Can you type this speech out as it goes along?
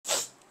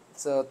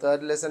So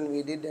third lesson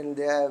we did, and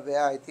there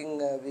where I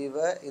think we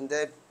were in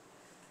the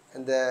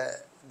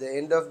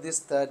end of this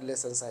third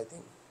lessons, I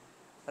think,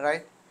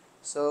 right?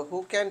 So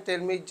who can tell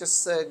me,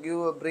 just give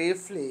a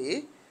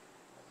briefly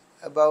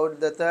about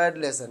the third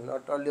lesson,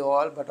 not only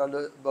all but all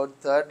about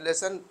third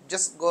lesson.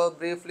 Just go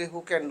briefly,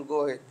 who can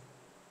go ahead,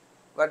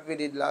 what we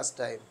did last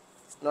time,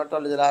 not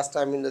only the last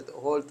time, in the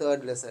whole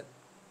third lesson.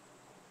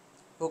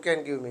 Who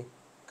can give me?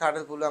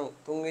 කාටද පුළුවන්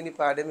තුන්වෙනි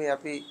පාඩමේ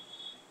අපි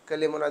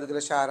කළේ මොනවද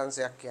කියලා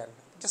සාරාංශයක් කියන්න.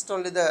 Just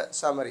only the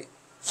summary.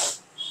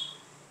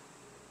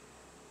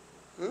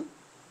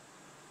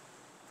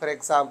 For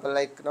example,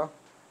 like,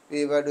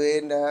 we were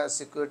doing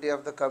security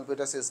of the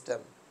computer system,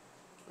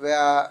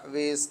 where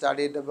we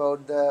studied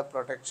about the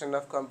protection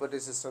of computer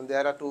system.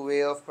 There are two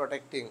ways of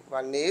protecting.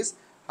 One is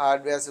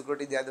hardware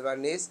security, the other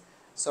one is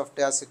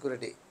software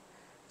security.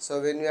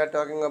 So when we are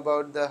talking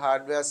about the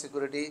hardware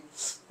security,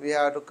 we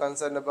have to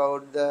concern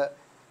about the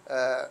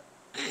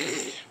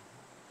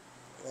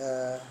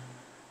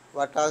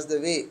what is the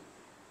way,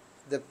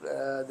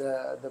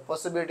 the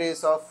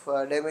possibilities of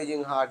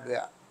damaging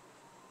hardware,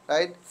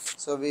 right?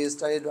 So we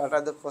studied what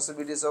are the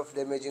possibilities of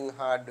damaging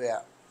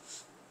hardware,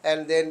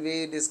 and then we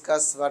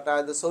discuss what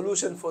are the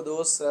solution for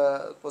those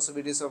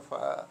possibilities of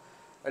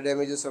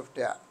damaging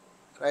software,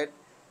 right?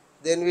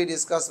 Then we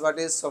discuss what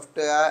is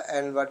software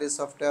and what is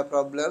software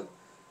problem.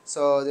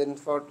 So then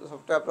for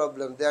software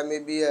problem, there may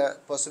be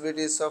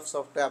possibilities of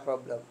software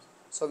problems.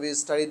 So we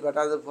studied what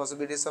are the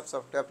possibilities of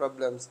software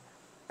problems,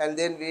 and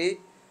then we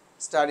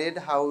studied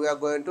how we are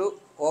going to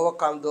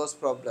overcome those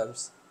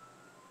problems,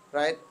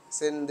 right?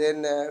 So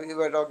then we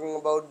were talking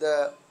about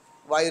the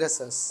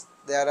viruses.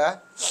 There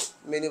are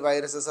many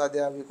viruses are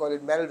there. We call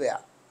it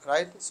malware,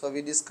 right? So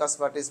we discuss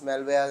what is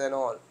malware and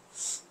all,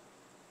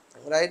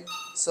 right?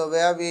 So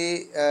where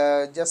we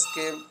just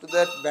came to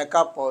that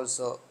backup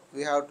also.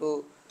 We have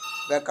to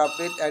back up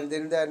it, and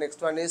then the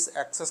next one is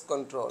access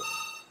control,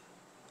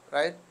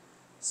 right?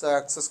 So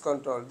access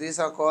control, these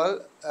are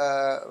called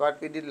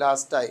what we did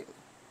last time.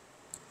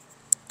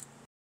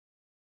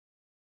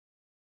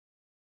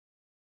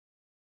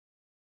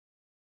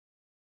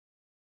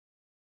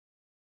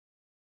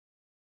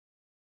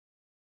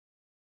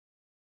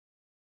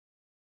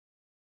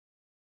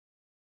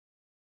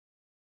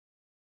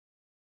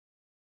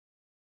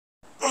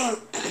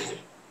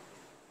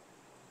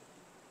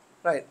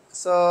 Right.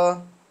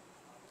 So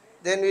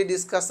then we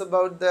discuss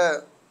about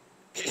the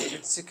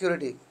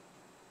security.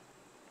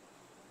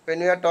 When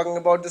we are talking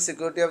about the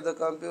security of the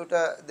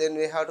computer, then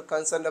we have to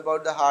concern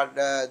about the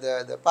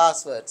the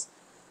passwords.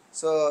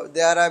 So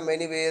there are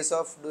many ways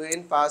of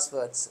doing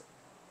passwords,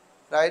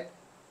 right?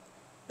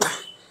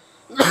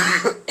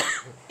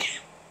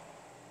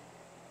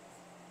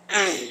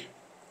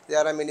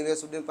 There are many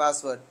ways of doing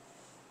password.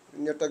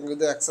 When you are talking about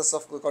the access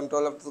of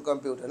control of the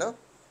computer, no?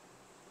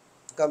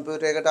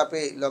 Computer එකට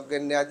අපි log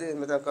වෙන්න යද්දි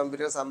මෙතන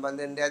computer සම්බන්ධ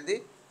වෙන්න යද්දි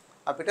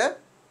අපිට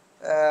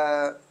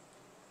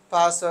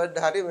password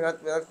හරි වෙනත්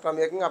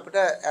ක්‍රමයකින් අපිට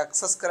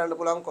ඇක්සස් කරන්න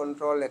පුළුවන්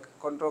කන්ට්‍රෝල්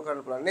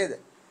කරන්න පුළුවන් නේද?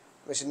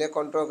 මැෂින් එක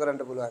කන්ට්‍රෝල් කරන්න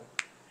පුළුවන්.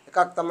 එකක්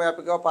තමයි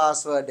අපි කියව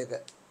පාස්වර්ඩ් එක.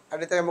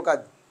 අනිත් එක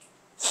මොකක්ද?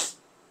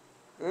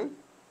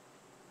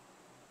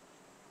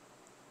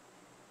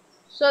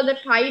 So the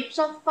types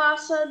of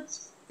passwords?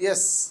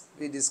 Yes,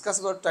 we discuss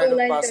about type of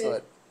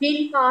password. PIN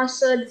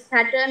password,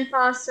 pattern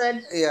password,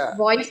 Yeah.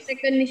 voice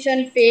recognition,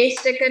 face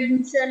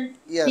recognition,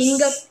 Yes.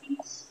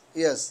 fingerprints.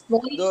 Yes.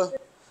 Voice.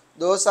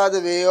 Those are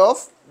the way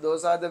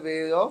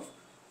of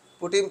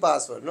putting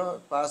password. No,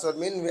 password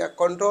means we are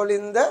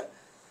controlling the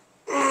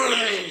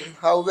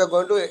how we are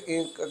going to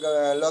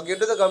log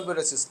into the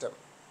computer system.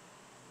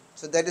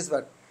 So that is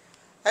what.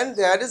 And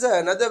there is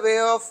another way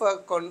of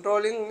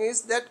controlling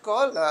is that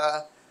called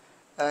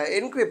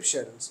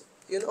encryptions.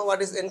 You know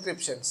what is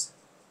encryptions?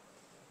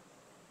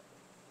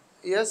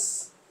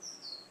 Yes,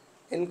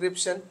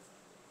 encryptions.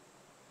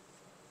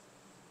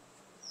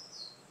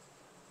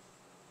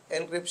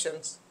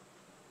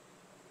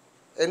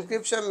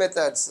 Encryption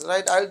methods,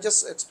 right? I'll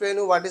just explain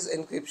you what is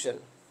encryption.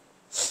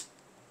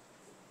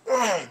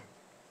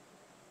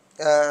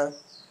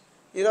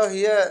 You know,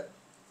 here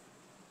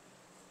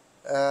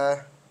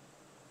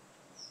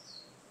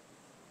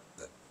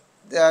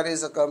there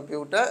is a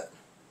computer,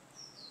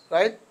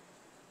 right?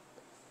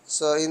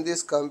 So in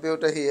this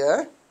computer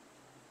here,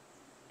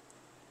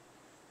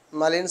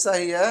 Malinsa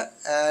here,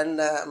 and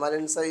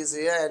Malinsa is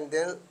here, and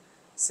then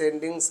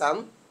sending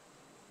some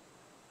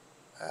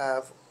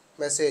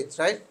message,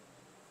 right?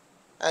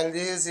 And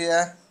this is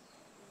here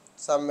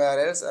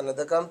somewhere else,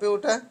 another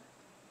computer,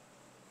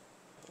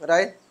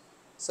 right?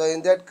 So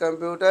in that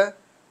computer,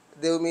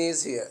 Devmi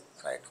is here,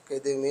 right? Okay,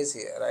 Devmi is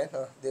here, right?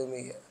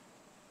 Devmi here.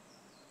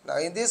 Now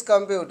in this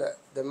computer,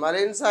 the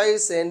Malinsa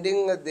is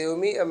sending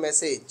Devmi a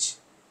message,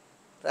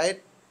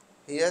 right?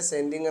 Here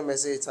sending a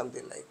message,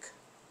 something like,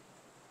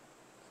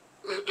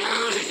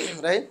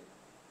 right?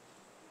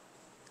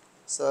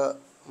 So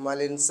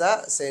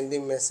Malinsa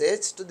sending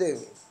message to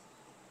Devmi.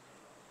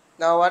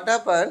 Now what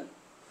happened?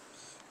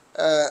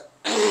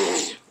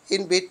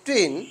 In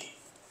between,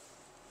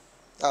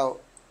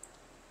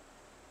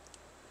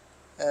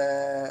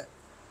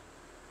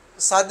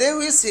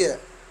 Sadev is here,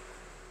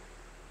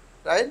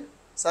 right?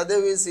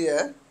 Sadev is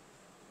here.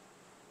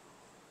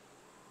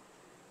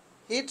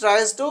 He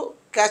tries to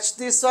catch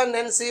this one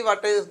and see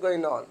what is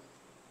going on.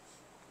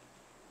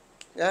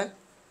 Yeah.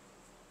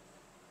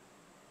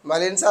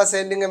 Malins are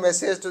sending a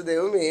message to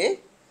Devumi,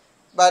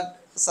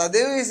 but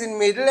Sadev is in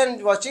middle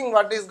and watching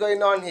what is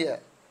going on here.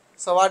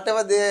 So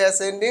whatever they are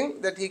sending,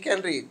 that he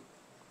can read.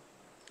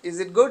 Is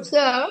it good?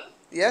 Sir,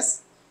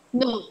 Yes.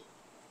 no.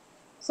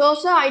 So,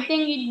 sir, I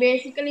think it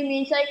basically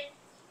means like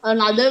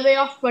another way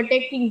of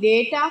protecting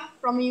data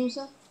from a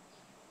user.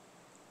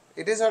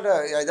 It is not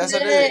a. Yeah, that's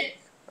not Uh, a.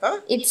 Huh?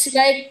 It's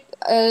like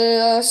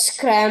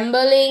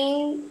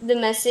scrambling the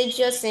message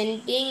you're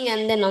sending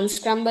and then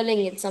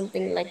unscrambling it,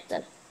 something like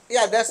that.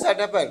 Yeah, that's what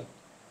happened.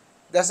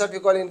 That's what we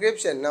call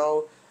encryption.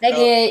 Now, Like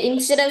now,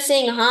 instead of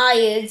saying hi,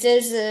 it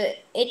says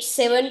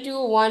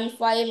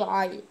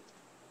H7215I.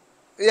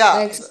 yeah,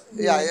 Like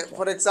something yeah. like that.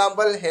 For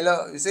example,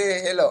 hello. You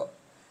say hello.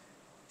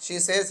 She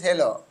says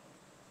hello,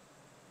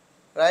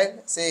 right?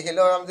 Say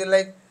hello, something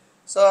like.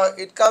 So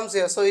it comes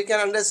here, so you can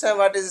understand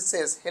what it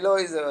says. Hello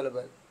is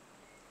available.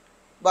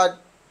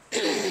 But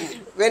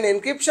when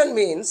encryption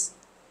means,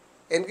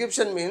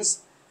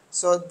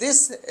 so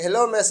this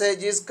hello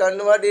message is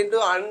converted into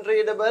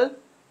unreadable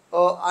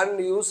or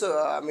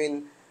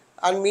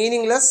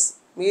meaningless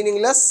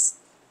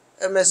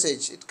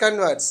message. It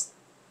converts,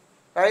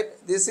 right?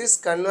 This is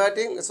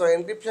converting. So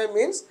encryption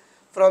means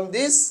from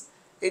this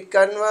it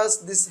converts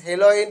this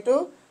hello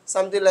into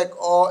something like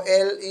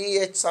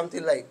OLEH,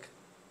 something like.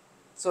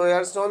 So it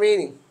has no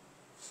meaning,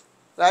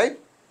 right?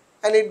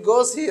 And it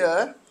goes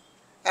here,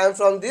 and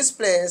from this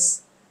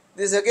place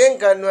this again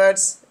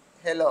converts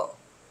hello,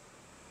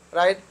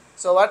 right?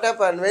 So what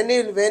happened when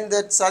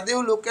that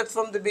Sadhu look at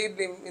from the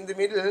beginning in the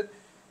middle,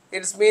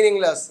 it's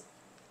meaningless,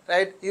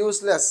 right?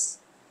 Useless.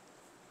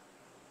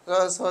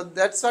 So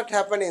that's what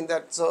happening.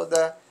 That so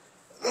the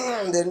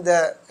then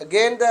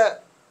the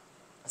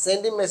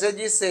sending message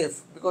is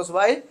safe, because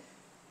why?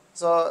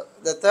 So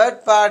the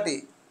third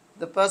party,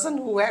 the person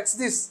who hacks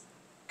this,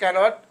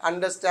 cannot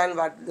understand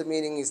what the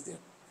meaning is there,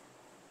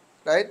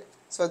 right?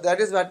 So that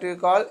is what we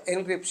call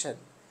encryption.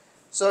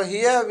 So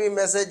here we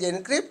message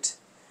encrypt,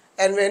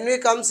 and when we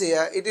comes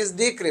here it is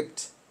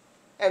decrypt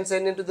and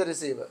send into the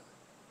receiver,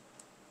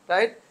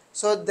 right?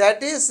 So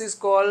that is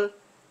called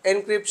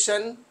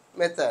encryption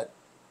method.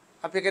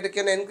 අපි එකට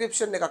කියන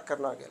encryption එකක්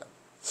කරනවා කියලා.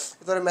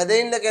 ඒතකොට මැද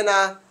ඉන්න කෙනා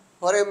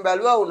හොරෙන්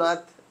බැලුවා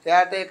වුණත්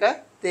එයාට ඒක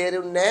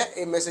තේරුන්නේ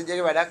නැහැ. මේ message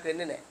එකේ වැඩක්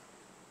වෙන්නේ නැහැ.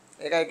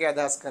 ඒකයි ඒකේ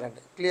අදහස්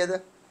කරන්නේ. Clearද?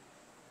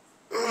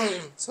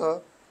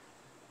 So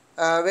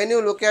when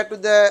you look at to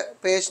the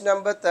page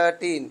number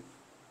 13,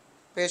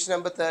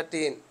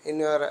 in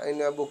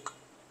your book,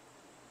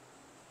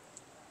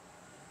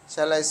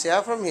 shall I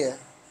share from here?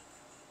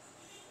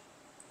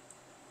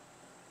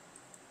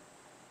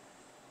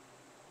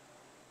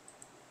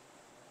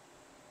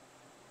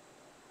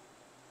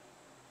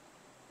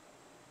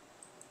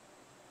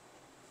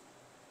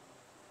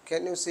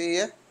 Can you see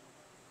here?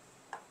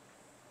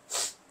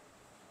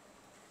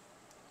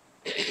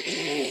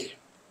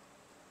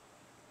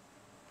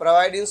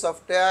 Providing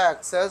software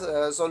access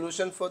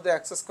solution for the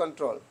access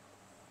control.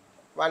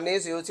 One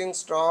is using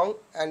strong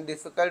and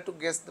difficult to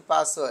guess the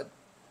password.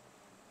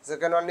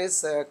 Second one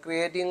is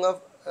creating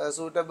of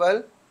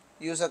suitable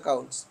user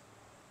accounts.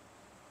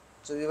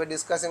 So we were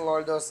discussing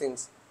all those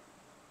things.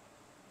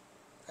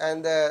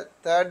 And the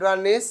third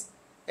one is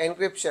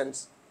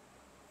encryptions.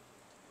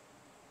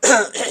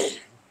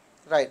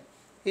 Right.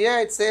 Here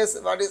it says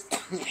what is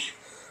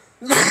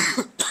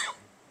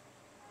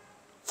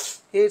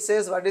here it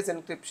says what is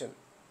encryption.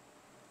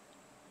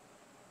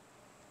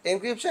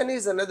 Encryption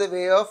is another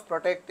way of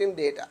protecting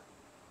data.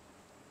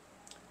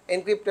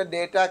 Encrypted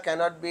data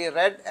cannot be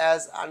read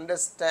as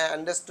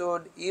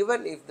understood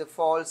even if it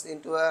falls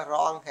into a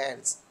wrong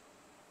hands.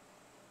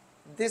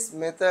 This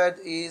method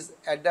is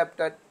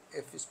adapted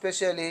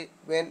especially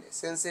when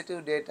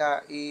sensitive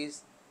data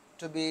is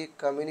to be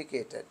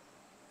communicated.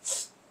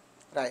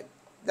 Right.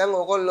 දැන්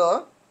ඔයගොල්ලෝ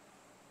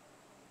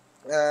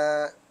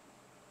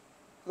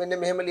මෙන්න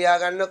මෙහෙම ලියා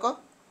ගන්නකො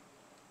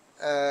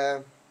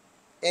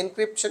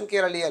encryption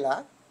කියලා ලියලා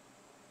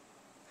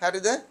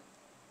හරිද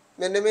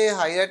මෙන්න මේ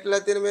highlight ලා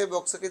තියෙන මේ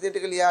box එකේ තියෙන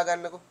ටික ලියා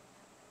ගන්නකො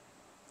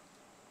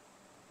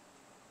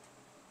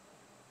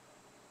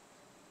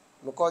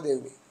මොකෝද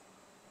එන්නේ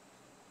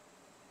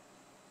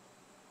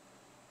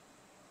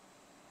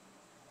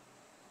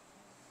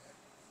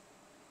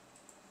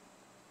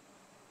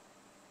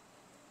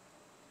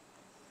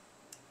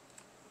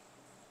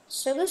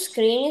So the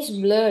screen is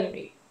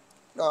blurry.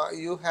 No,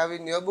 you have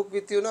in your book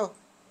with you now.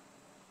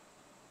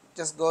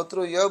 Just go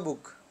through your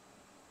book.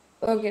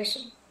 Okay, sir.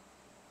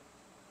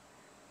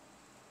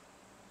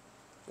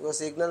 Because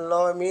signal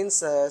law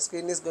means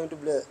screen is going to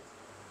blur.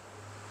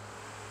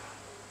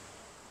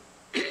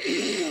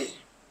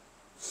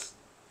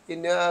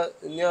 In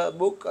your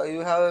book you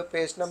have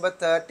page number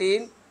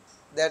 13,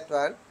 that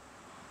one.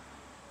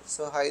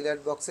 So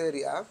highlight box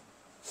area.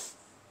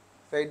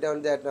 Write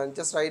down that one.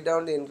 Just write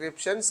down the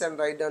encryptions and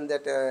write down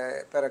that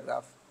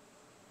paragraph.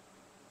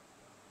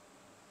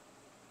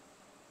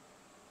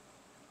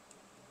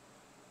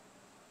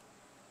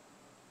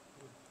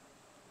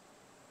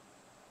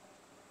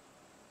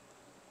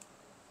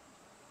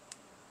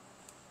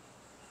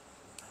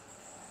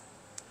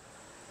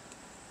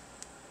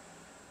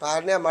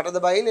 පාලනය මටද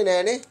බයින්නේ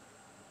නෑනේ.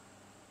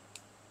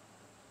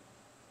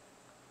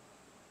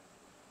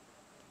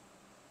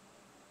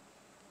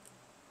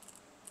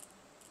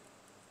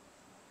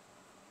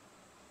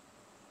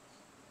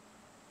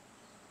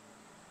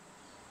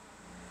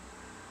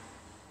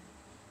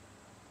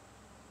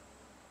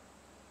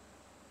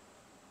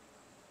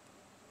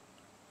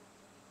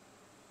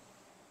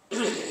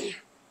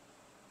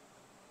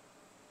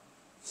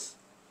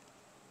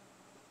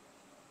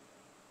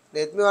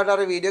 රෙද්මි වට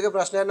අර video එකේ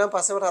ප්‍රශ්නයක් නම්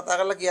පස්සෙම කතා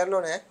කරලා කියන්න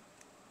ඕනේ.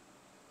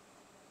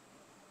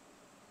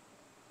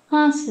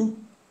 हाँ सर।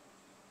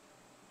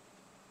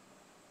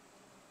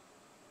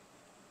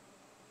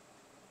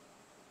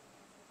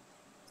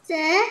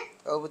 සර්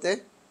ඔව් පුතේ.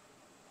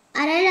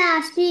 අර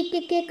ලාස්ට් වීක්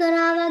එකේ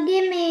කරා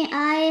වගේ මේ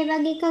ආයේ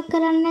වගේ එකක්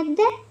කරන්නේ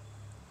නැද්ද?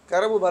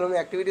 කරමු බලමු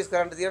ඇක්ටිවිටීස්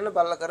කරන්න තියෙනවා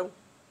බලලා කරමු.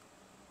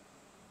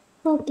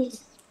 ඕකේ.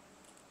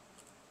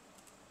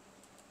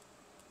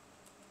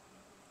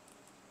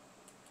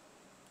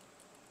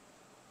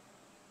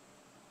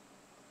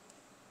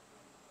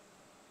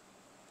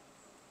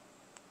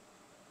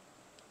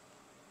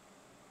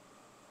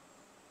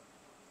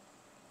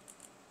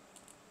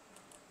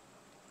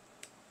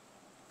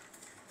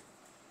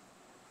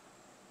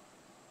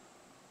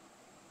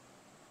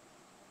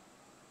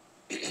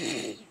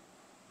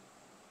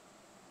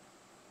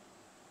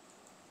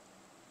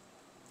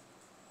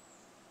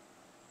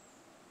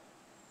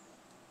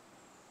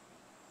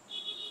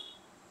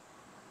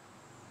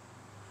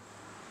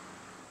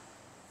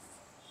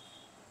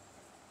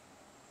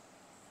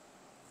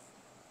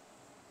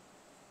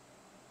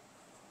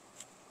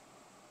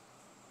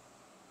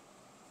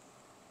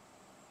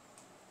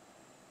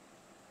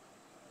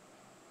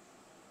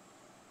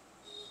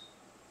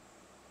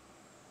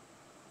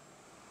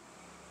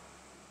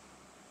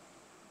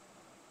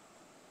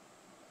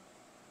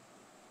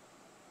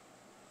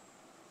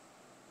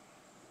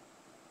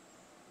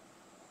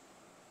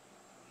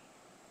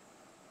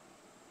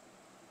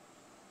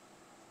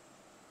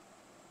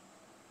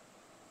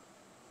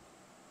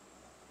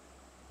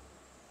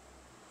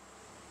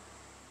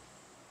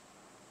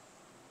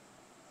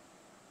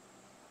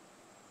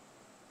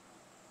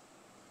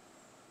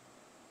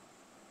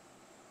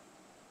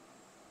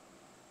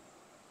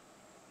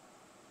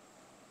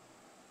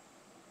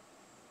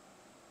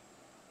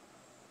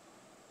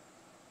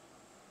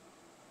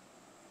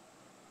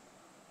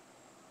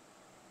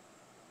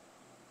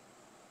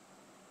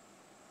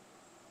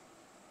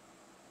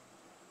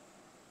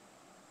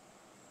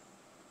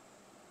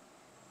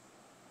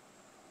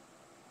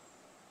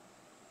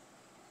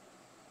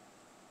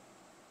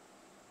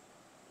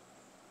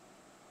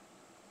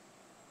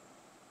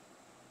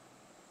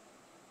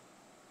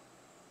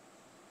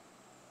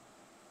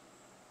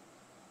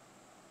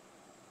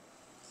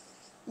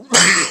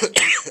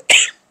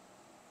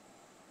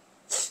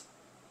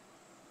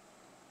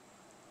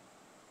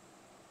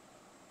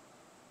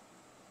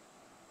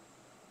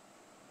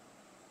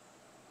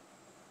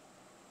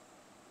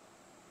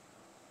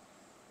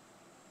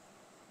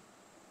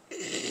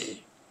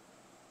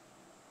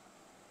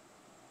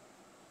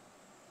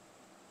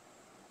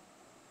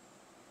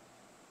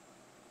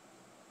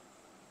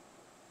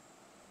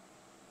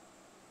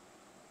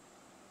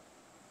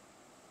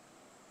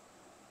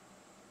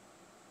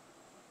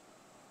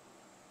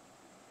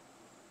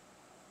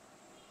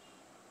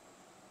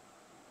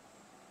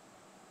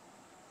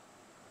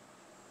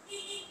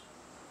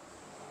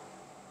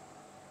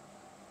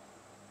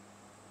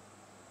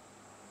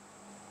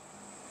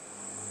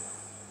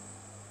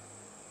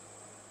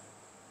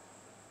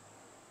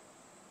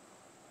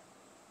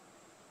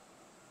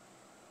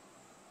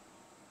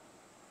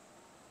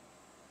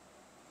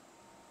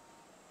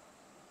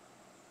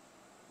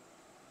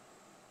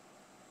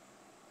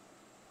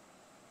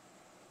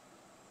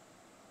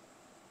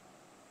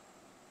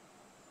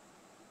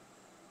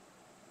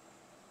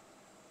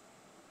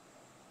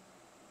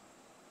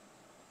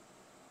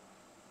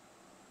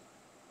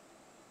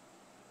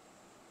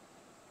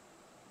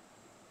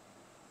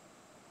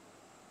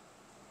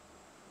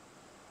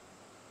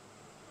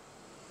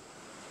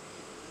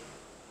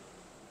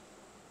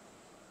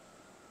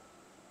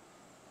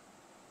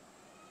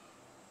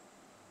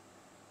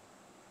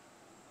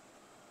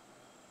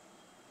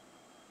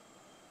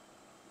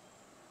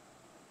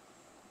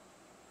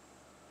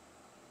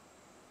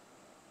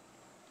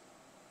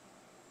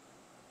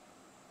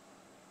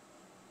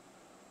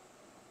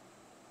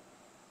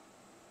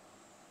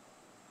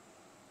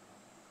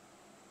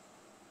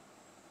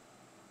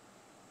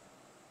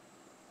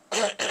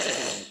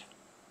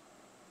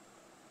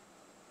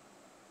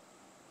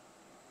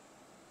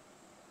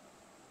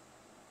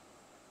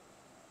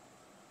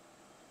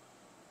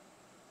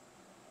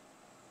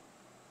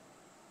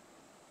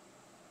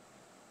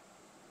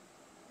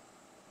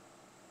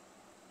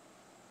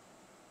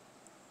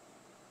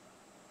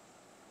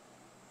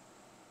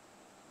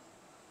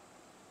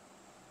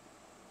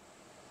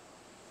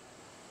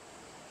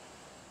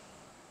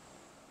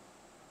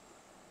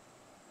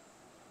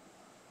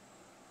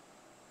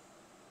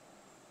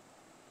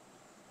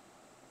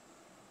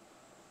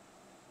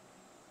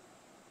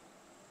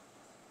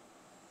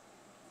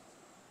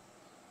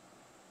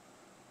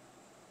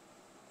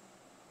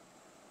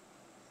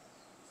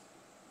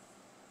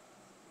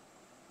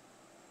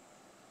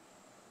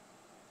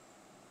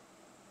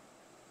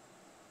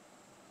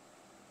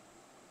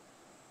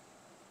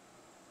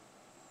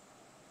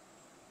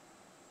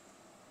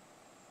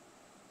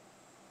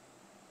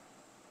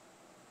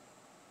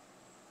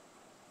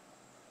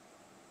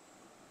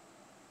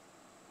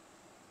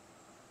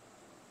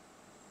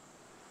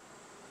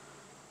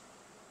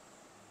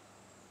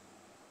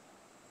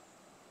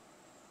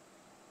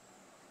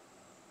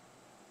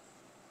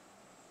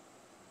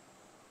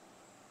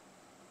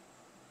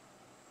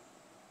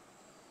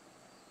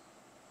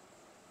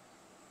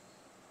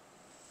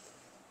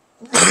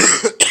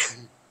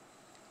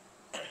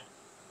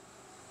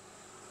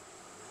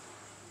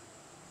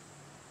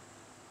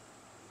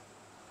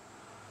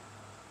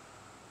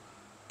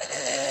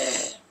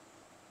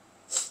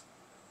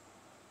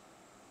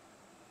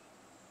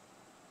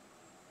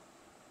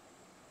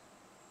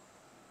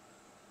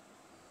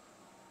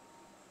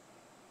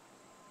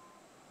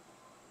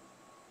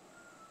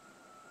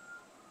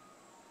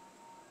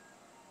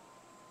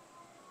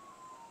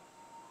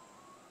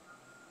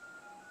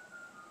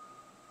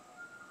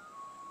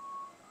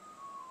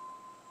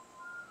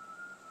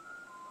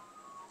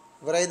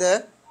 Were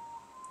there?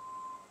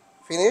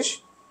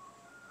 Finish?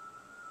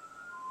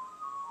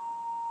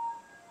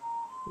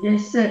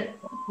 Yes, sir.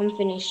 I'm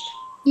finished.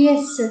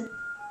 Yes, sir.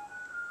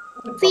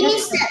 Okay.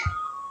 Finish, sir.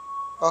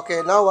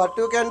 Okay, now what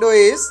you can do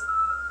is,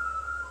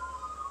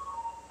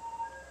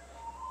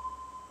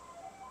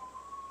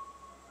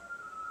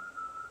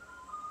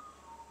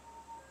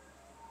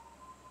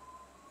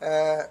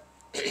 uh,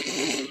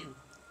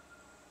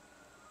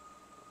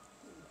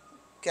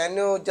 can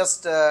you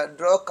just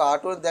draw a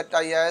cartoon that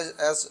I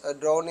has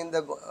drawn in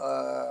the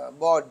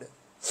board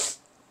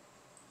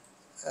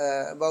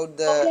about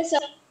the Okay, sir.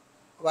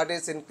 what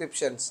is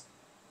encryptions?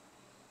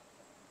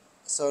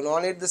 So no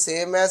need the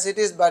same as it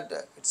is, but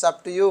it's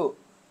up to you,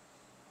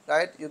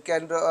 right? You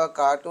can draw a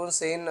cartoon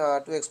saying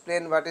to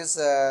explain what is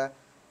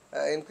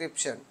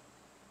encryption.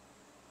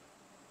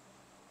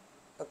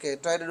 Okay,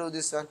 try to do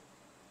this one.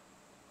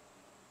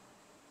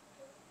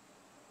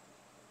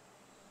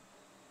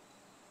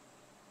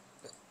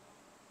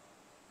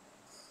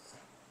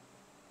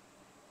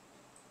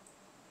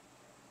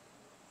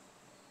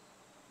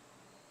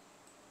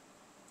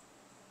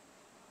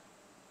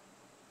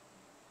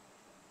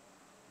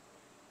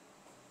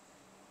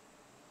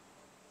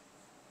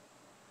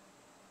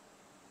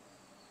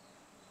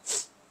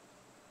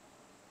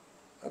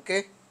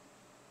 Okay.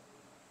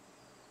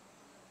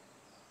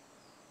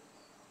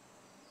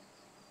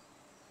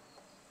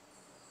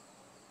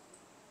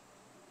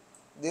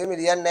 දෙවෙනි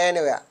ලියන්නේ නැහැ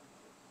නේ ඔයා.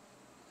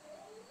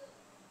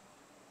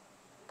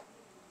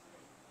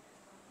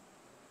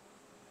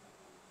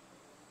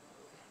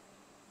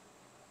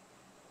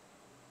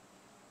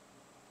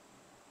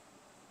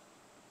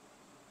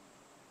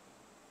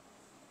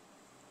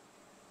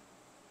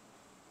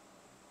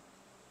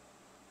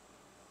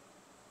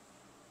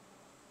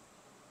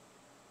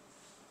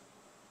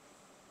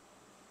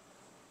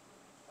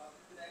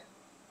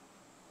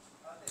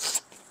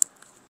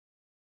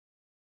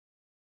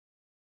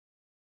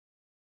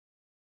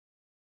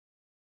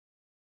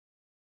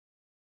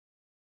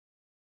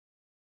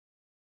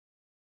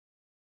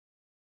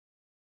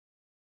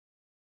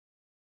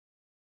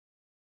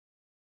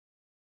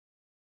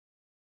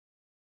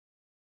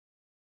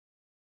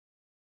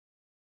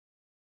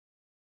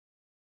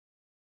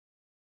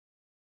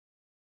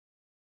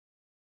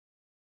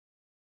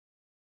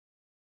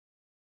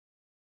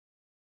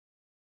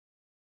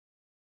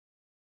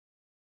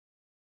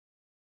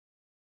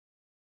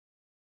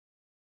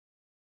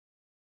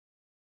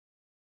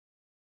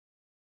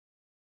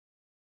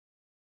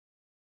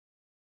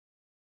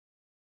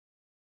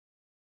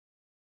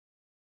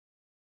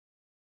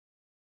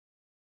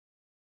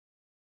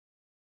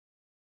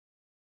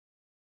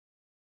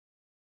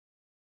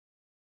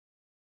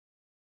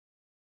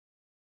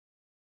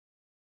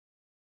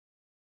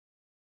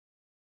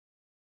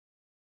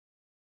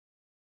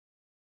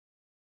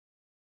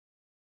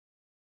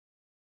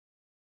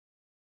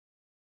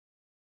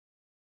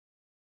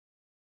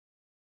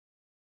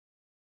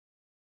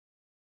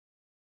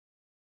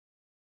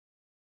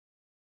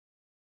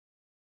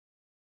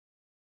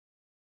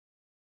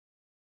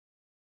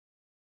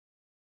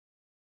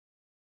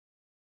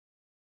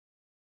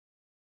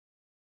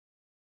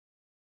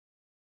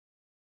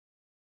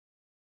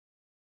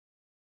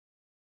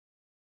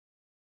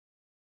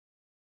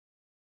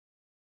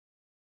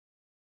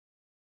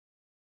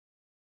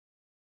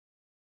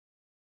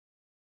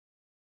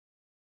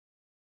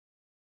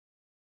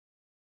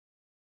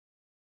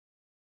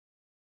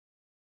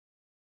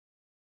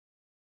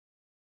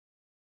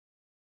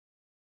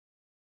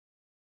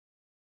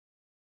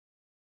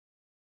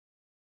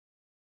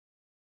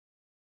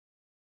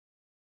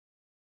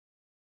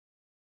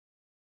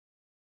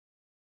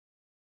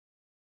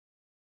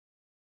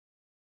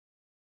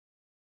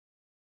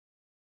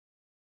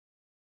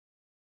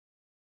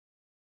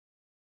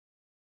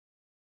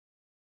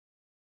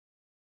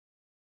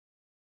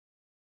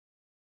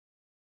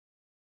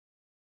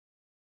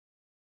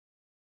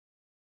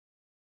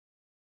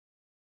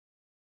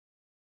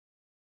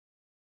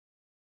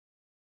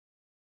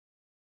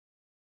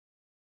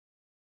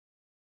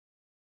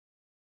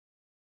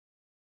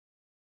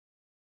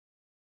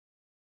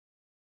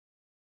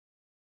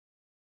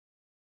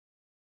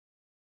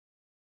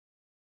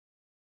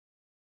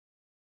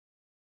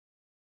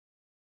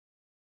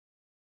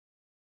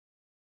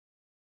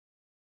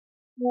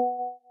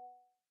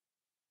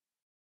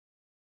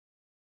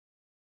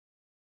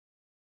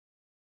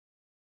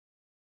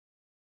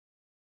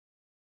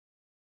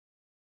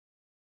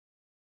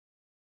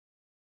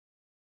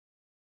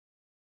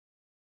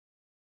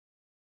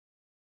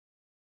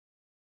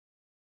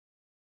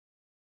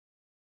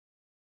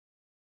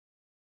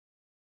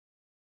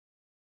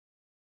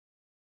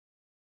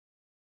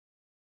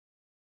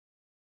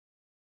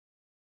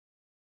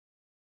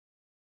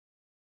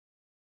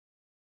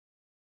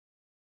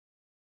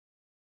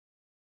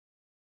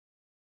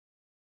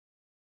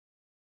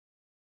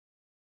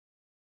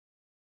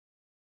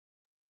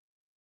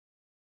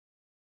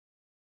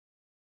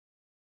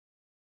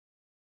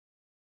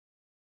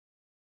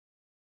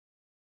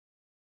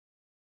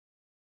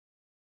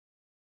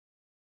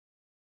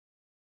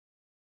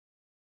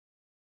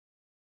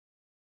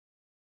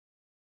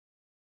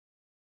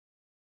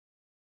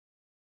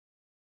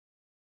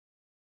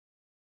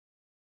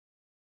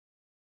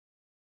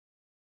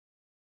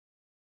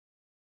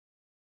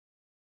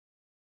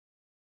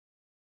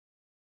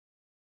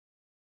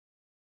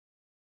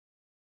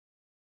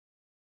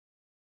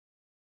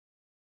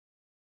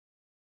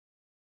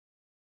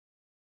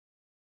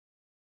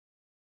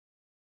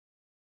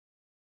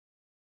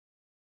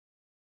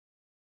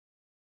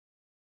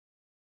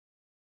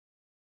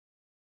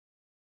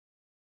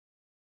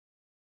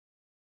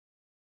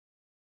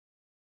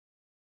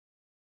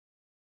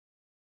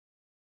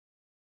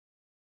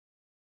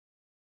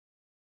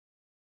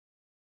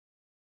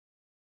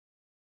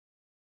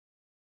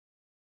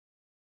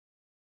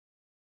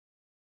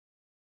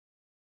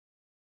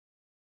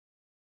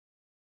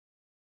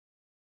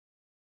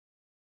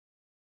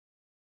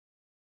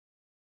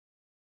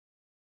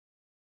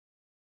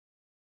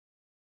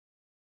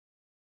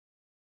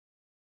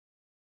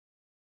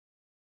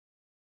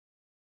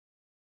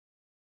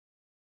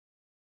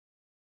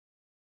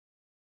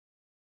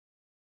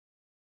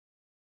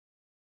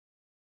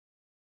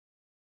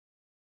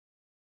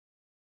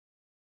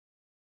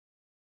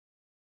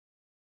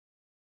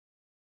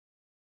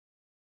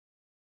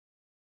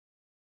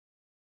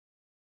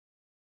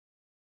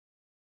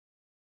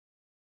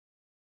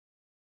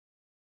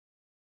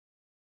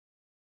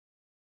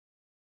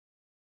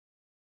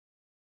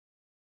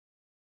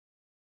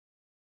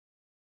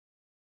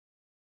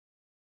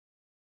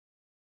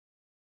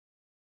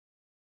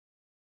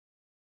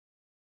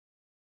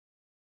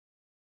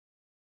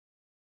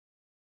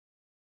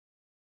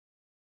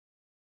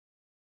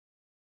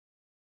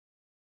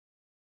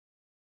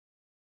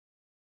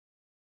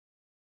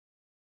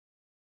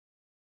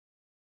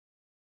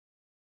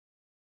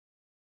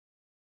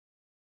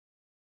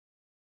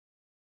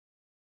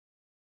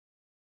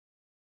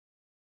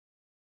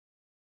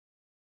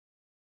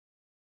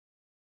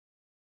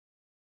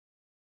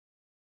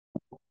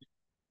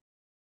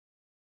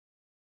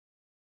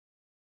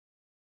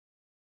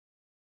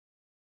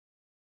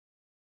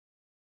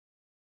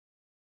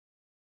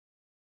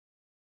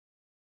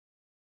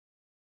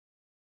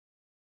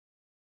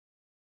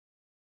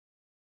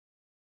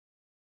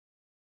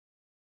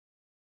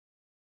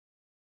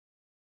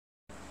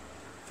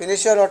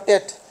 Finish or not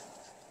yet?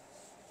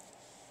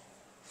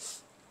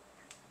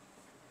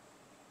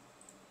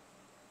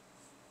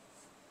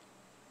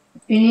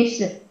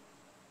 Finish.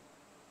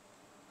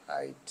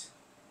 Right.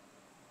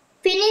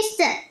 Finish,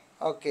 sir.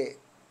 Okay.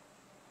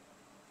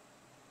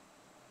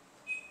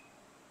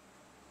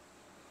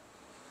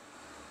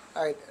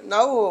 Right.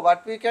 Now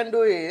what we can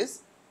do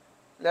is,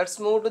 let's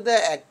move to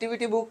the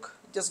activity book.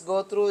 Just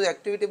go through the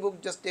activity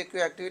book. Just take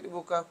your activity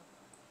book up.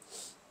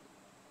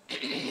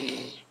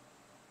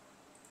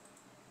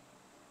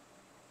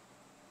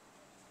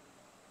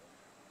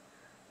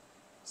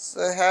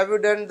 So have you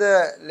done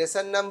the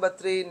lesson number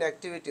 3 in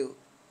activities?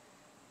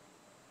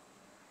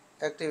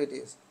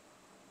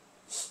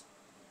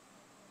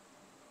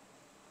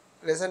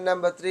 Lesson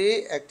number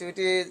 3,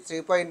 activity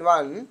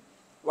 3.1.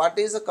 What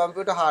is a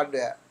computer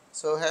hardware?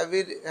 So have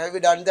we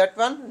done that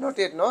one? Not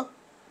yet, no?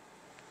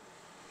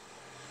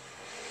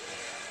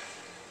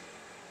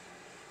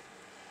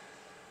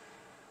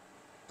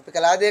 අපි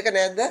කළාද ඒක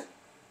නැද්ද?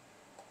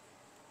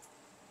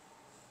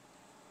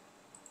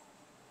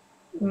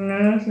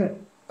 No, sir.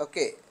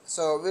 Okay,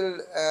 so we'll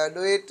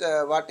do it.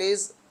 What is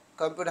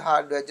computer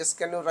hardware? Just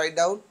can you write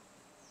down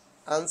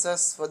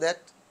answers for that?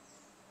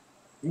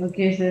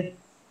 Okay, sir.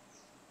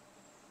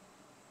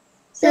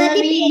 Sir, Sir,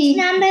 the we page did.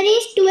 number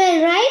is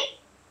 12, right?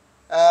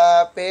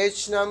 Page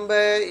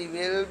number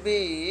will be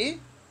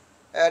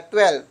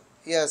 12.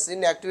 Yes,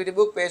 in activity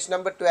book, page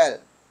number 12.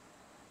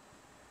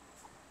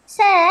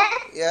 Sir,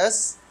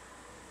 Yes,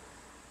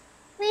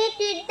 we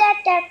did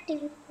that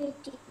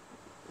activity.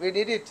 we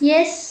did it.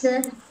 Yes,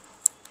 sir.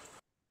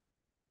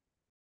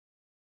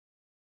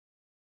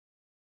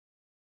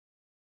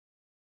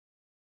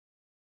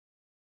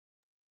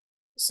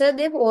 Sir,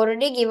 they've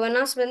already given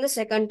us when the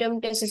second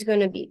term test is going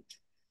to be.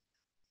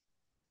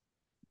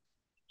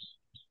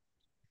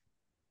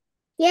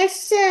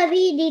 Yes, sir,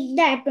 we did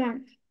that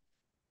one.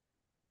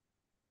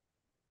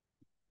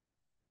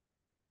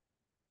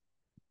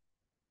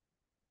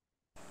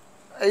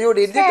 You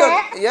did it?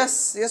 Sir?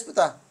 Yes, yes,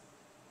 Puta.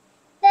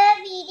 Sir,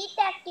 we did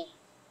activity.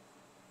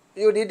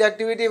 You did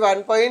activity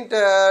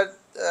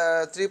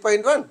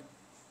 1.3.1.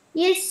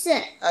 Yes,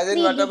 sir. And then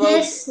We what did. about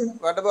Yes, sir.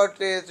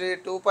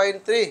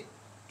 2.3,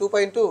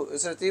 2.2?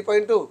 Is it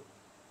 3.2?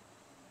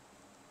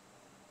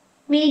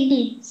 We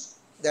did.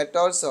 That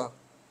also.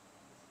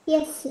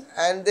 Yes, sir.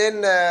 And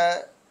then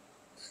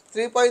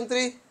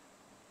 3.3.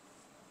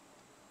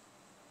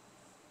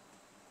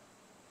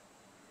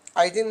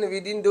 I think we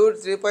didn't do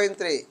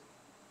 3.3.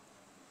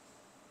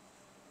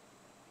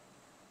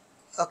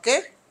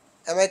 Okay,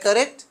 am I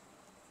correct?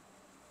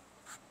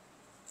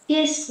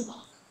 Yes, sir.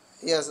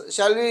 Yes.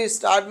 Shall we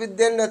start with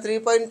then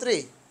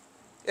 3.3?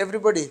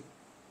 Everybody.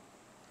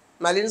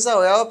 මලින්සා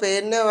ඔයාව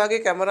පේන්නේ වගේ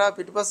camera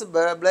පිටිපස්සේ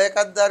blur එකක්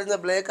දාලා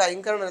blur එක අයින්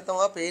කරන්න නැත්නම්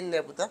ඔයාව පේන්නේ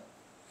නැහැ පුතා.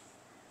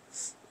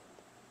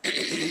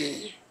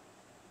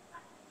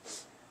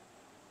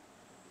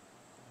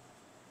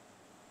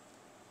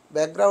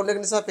 බෑග්ග්‍රවුන්ඩ් එක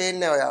නිසා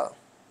පේන්නේ නැහැ ඔයාව.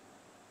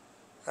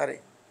 හරි.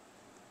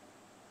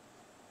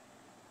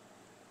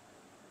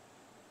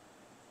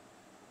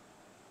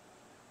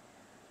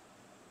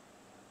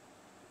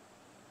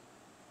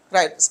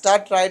 Right.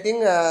 Start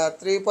writing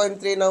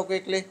 3.3 now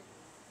quickly.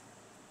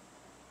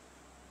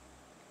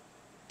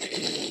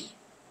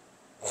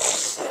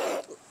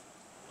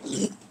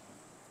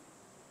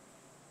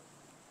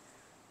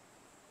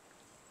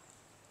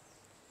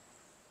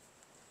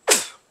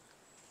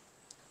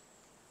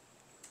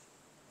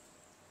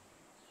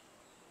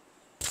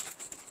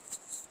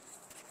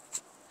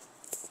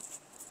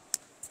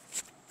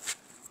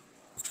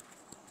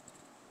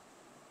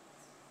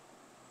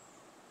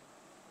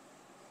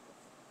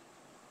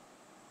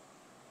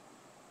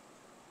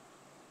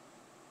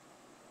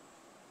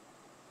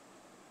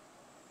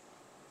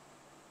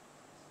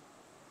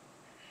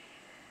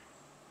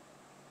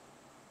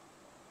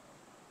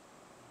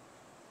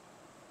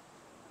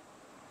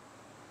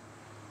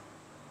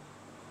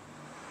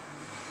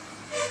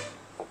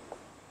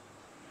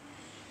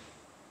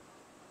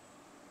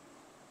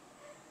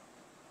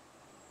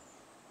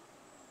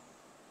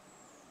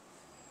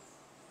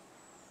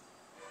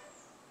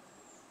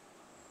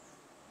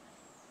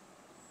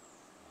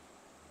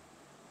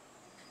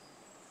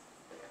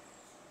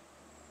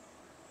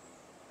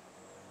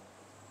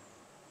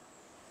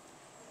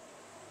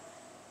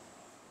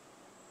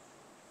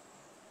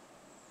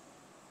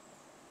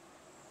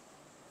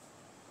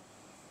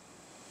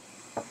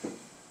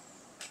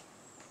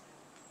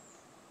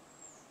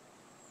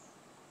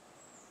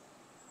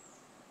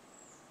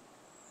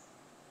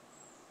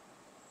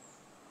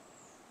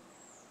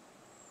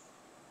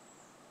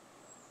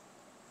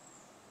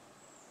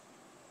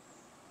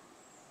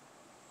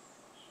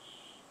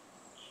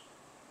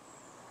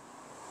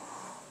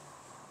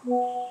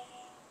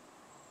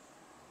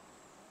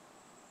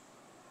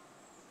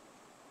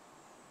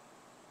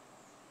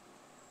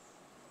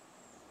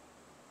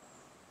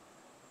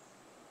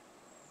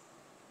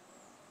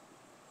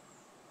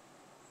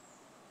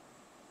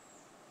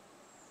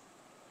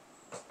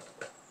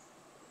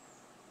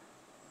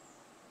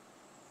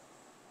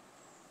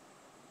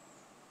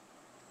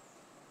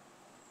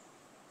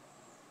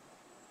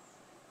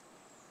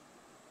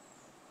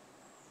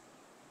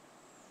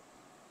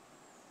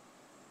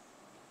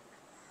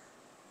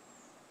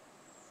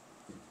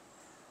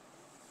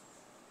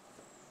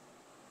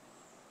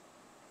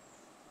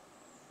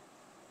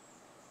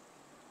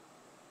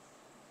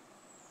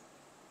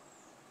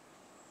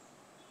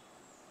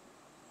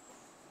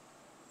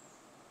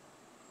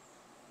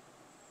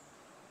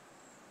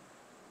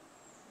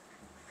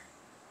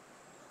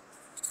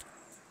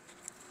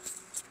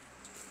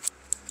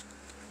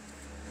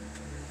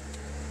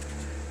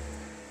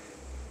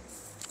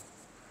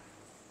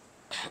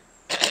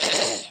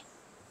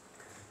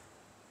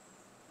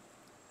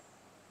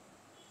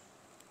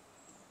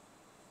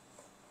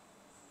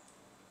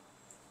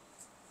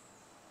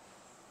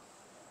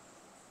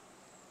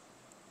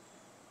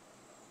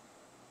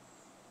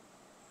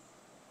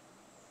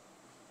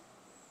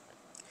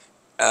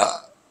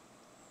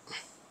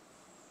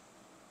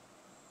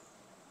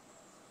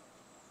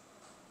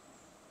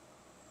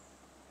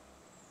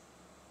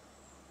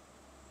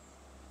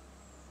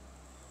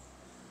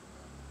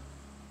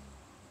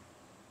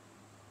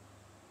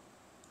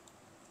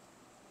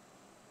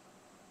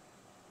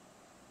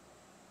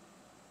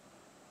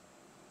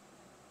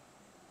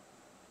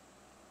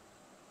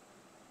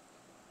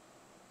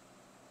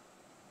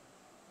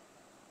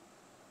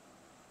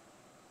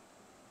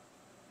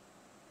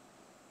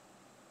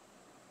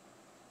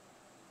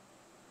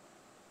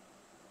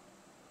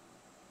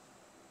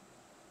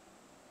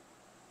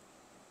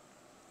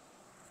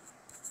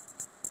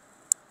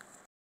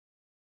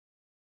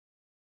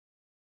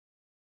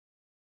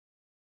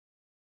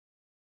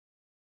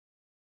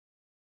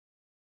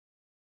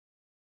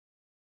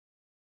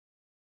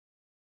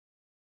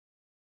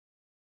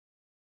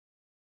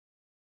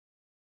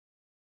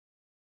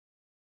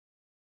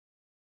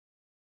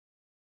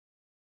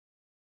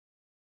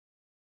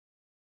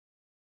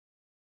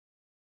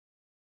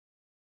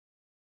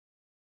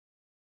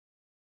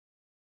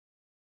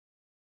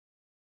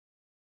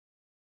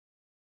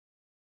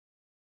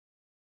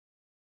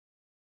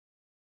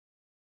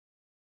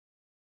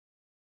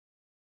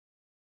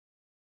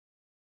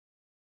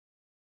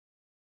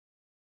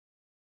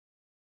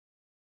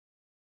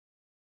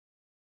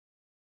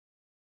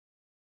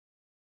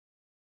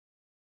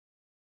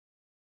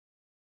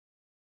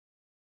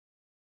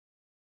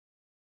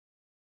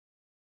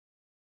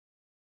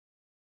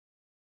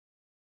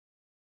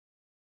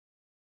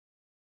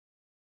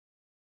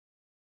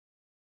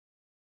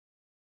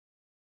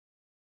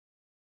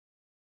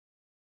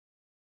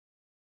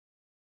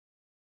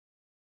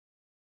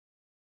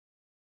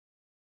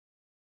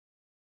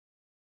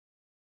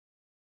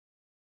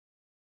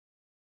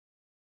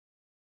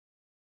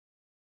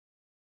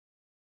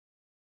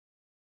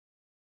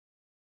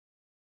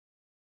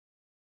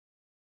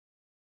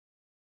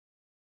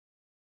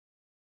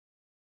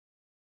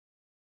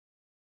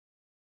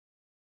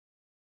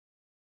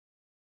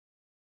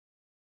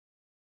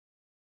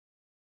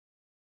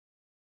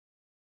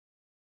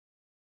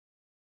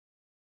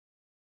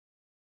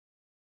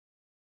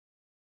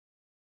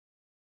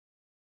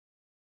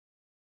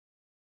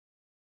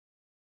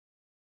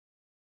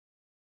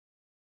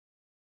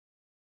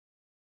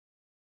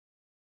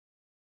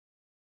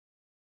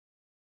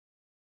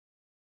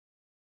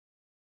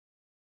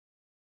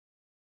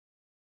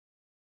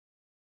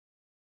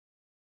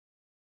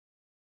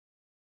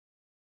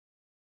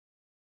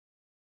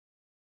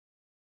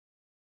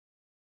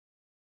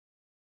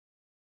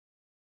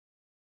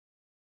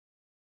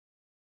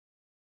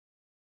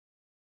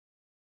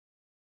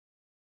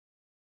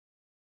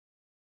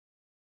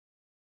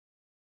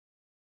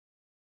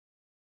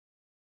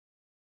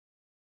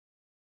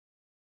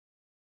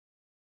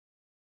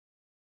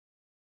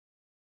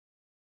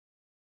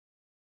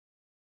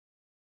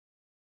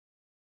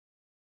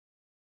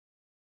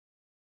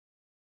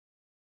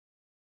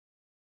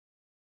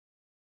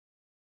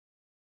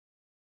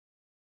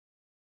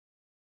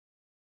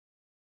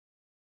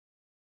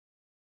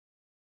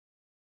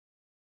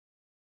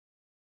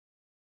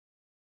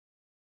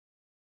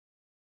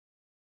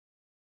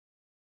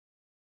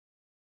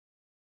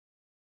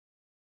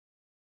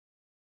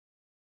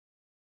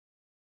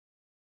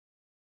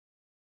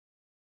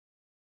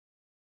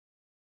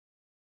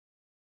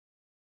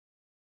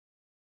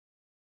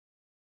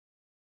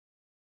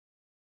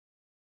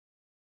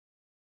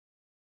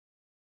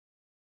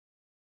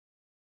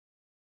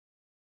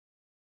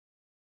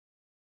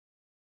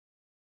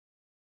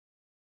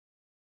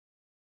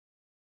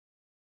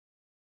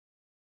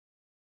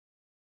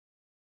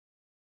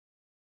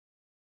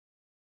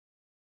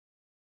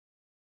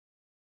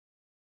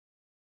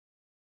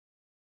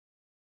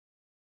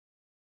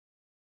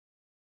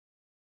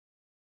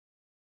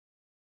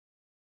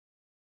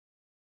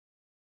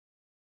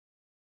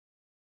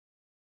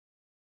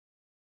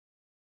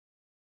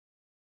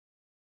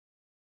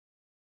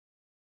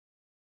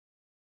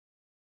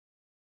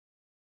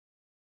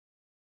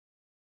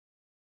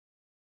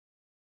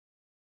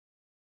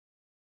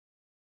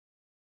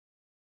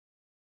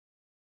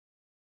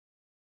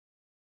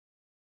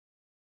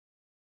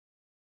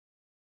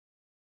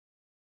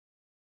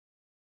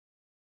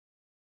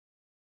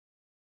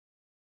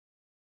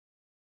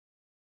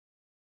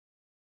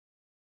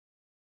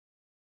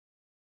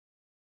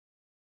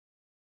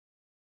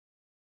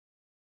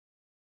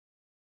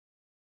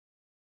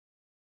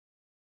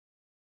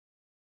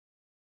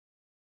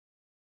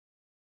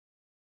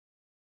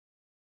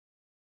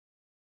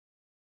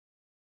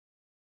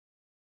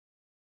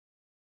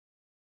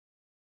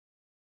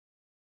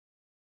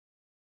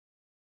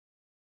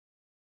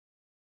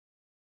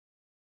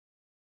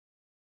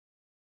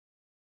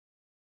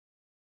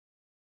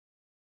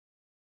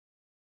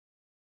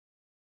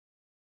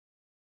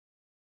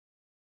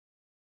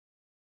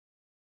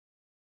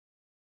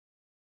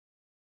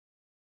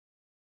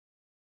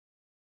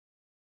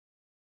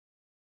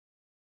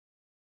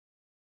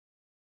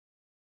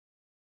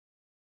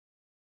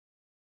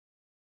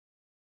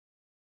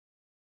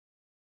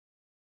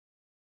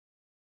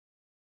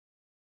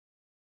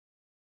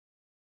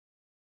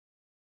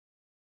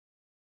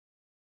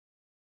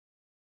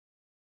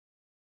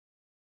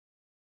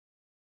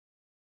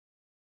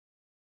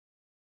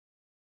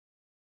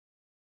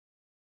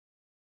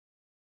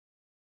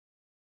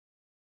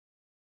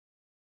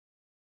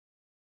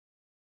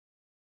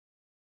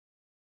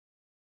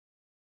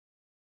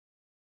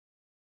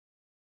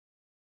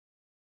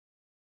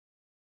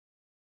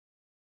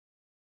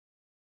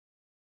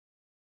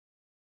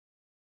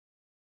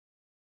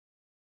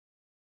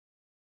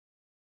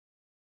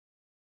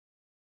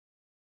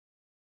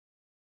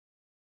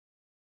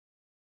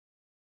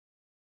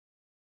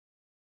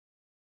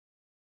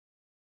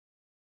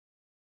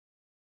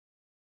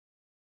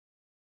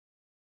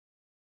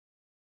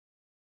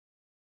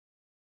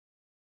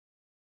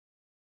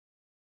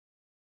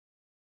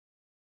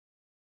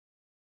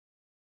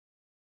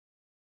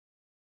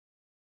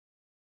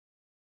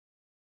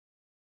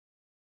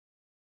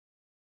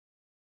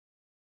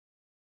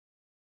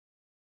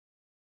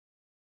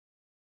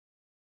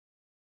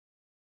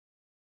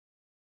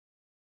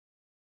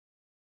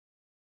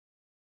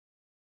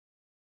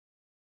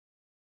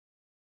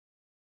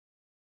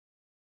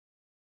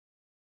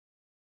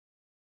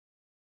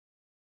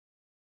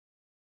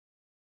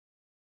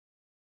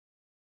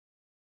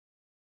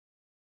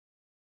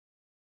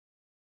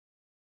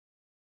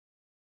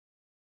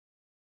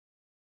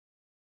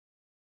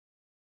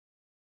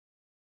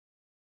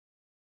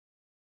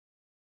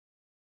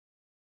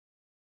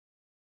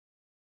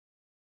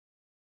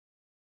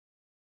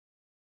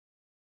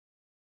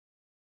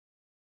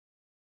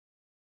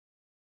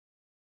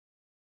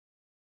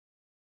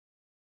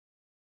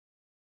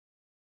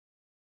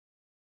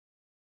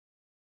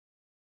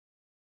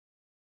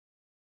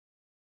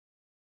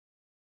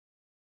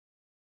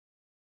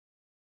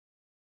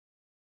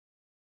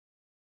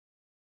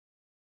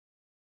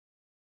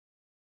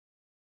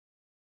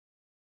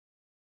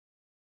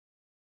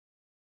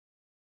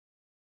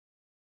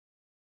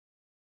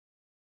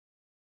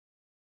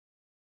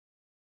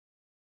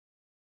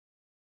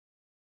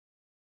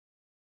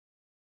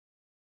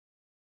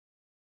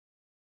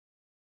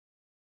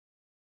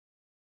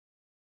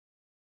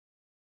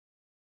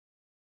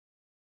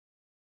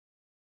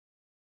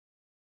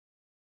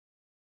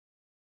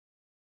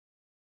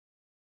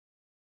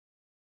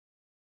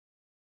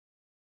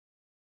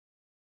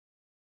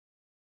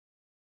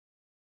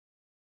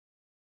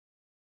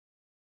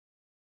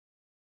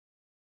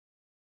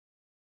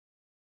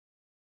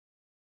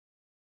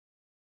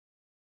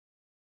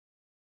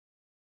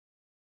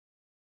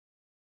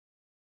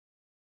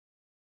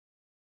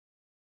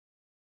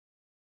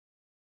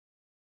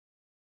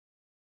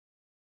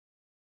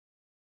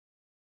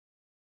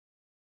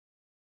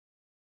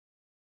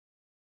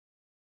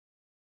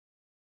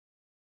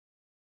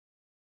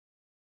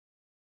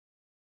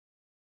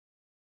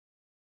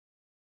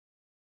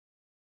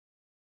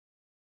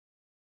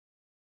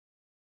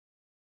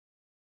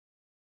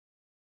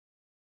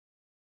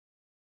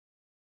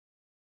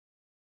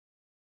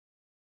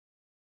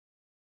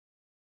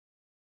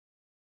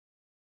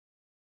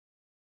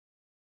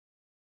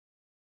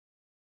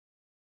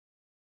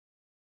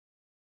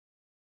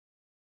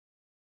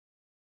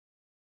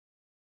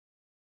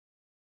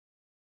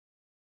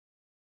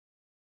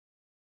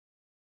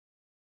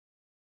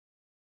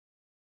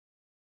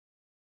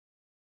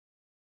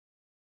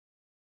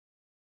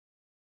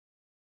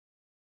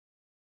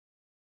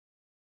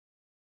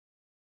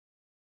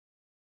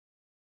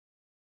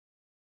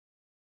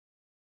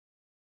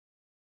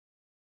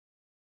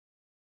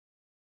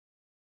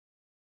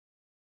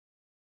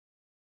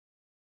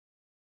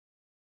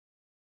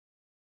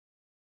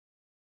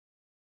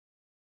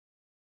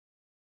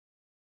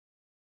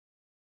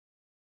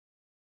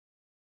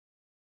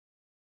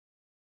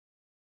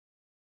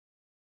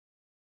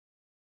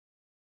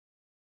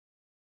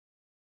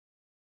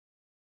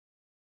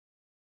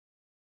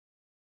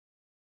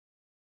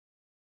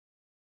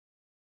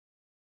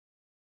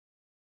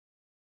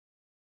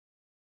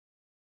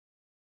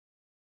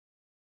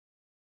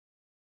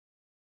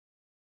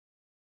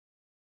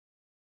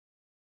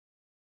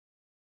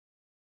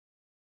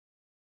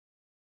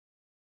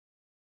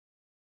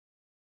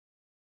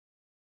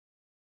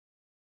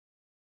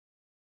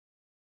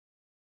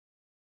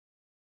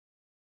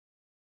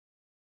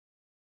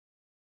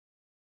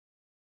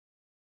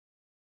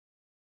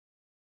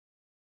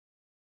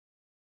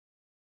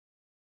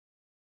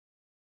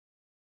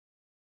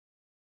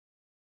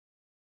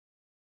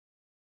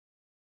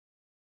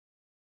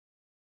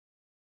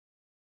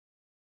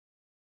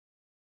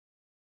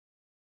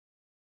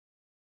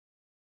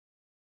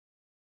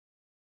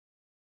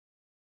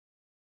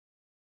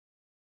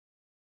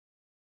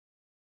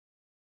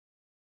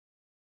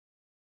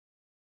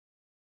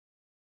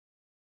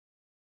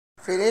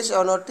 Finish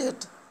or not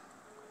yet?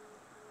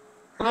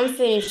 I'm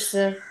finished,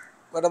 sir.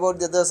 What about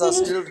the others are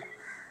still?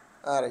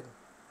 All right.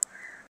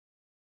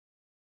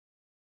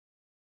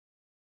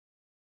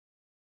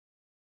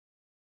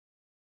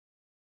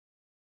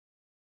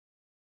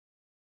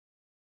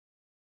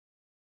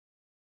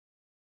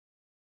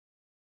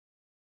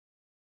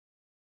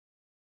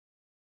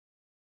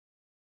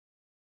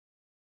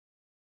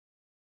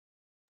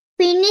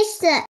 Finish,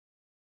 sir.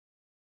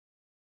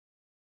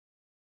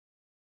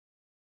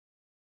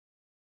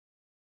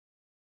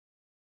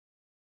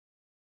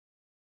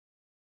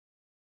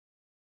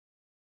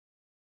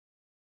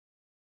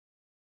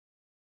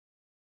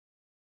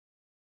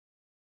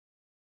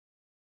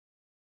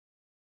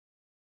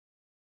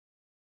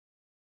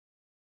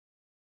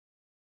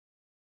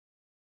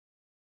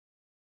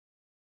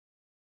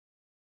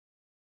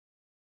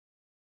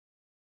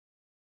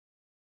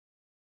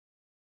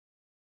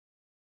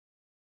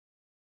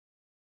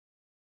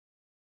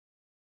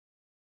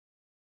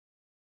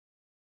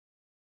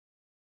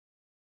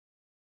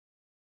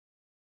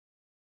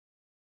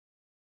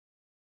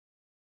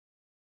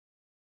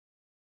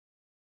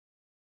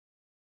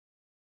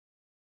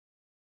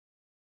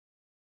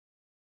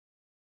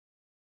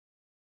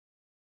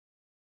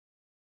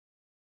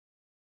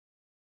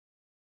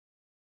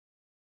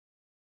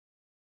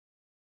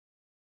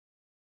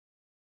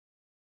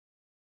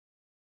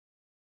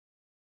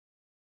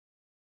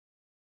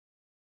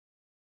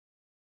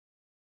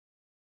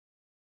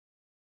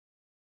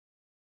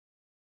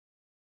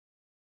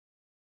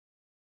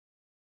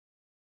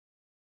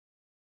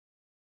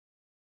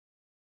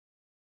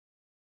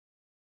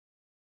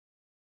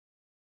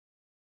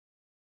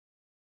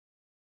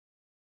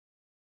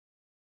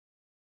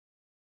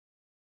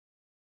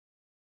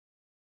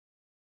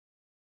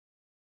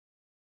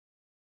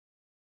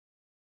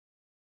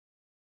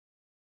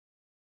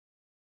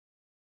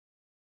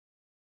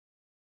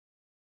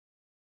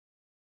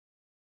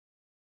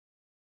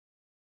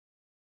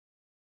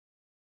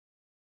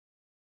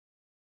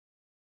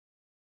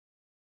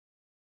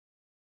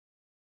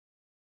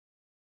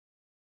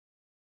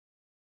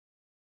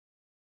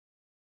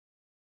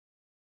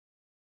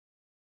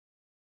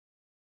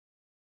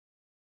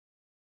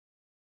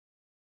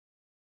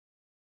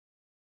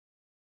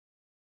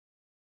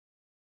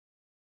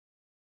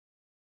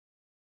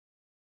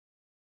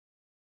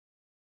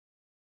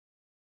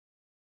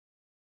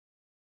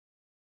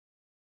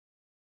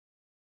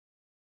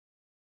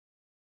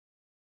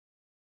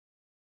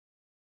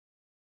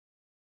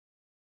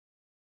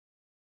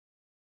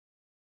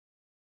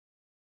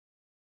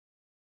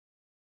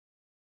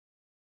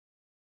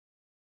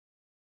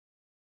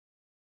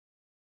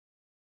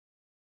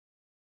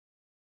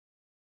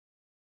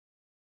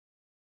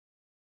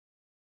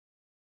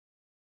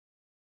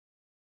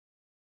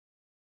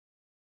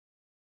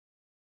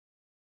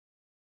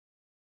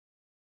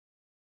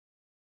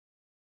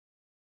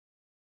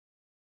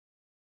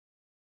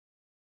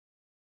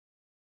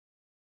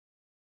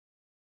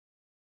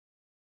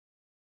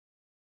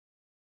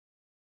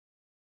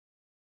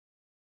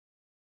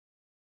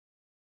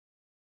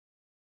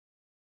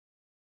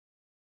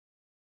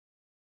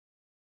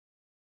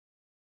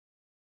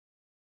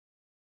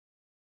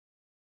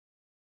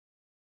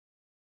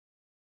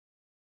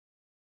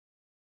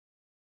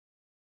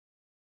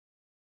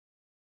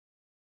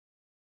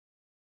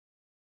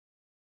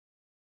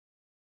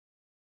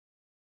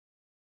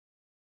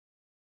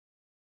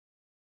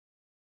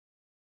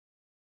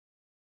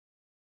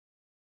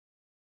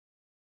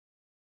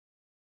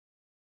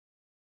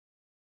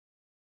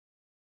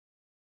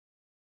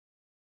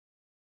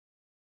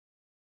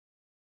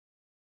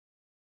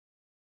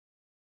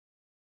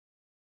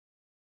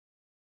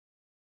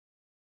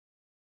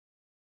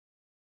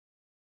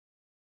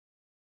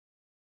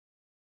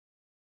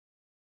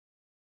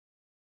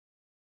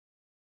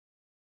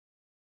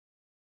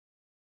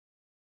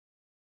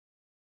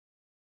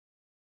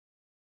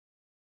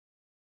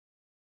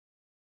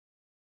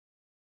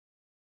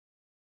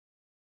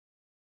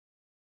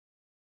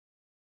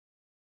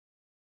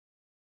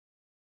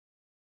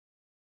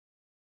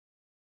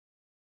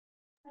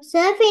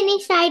 Sir,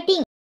 finish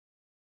writing.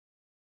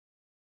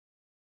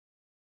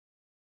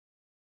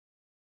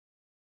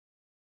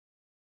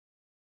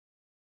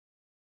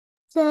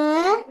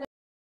 Sir,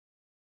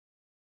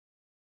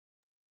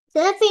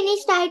 sir,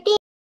 finish writing.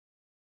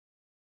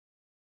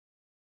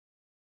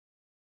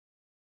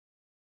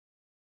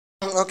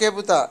 Okay,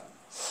 Puta.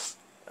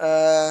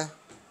 Uh,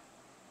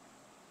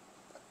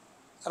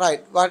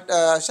 right. What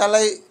shall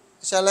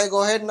I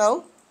go ahead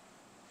now?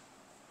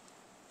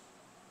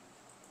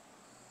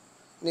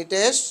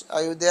 Nitesh,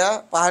 are you there?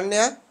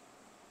 Pahanya?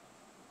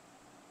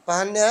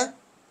 Pahanya?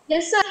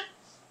 Yes, sir.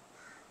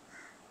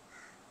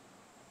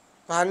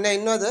 Pahanya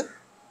innada?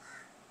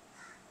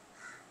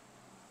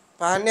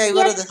 Pahanya Yes,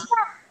 ivarada? sir.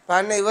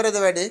 Pahanya ivarada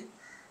vadi?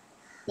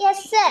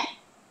 Yes, sir.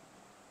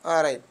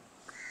 All right.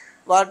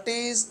 What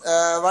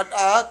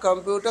are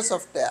computer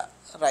software?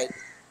 Right.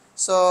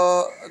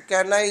 So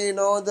can I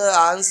know the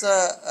answer,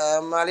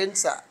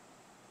 Malinsa?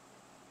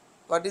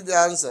 What is the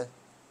answer?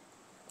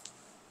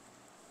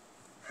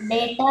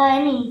 data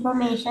and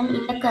information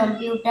in the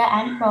computer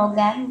and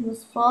program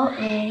used for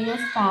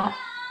various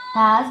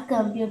tasks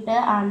computer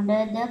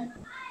under the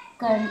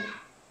con-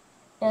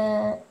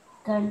 uh,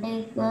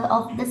 context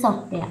of the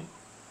software.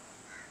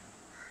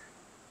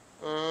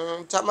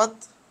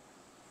 Chamat?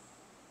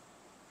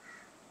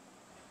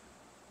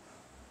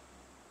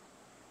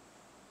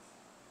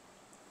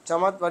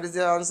 Chamat, what is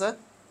your answer?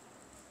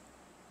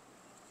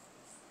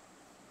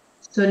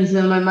 Sorry,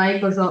 sir, my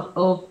mic was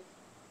off.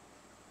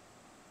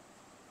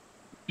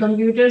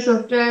 Computer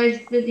software is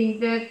the thing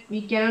that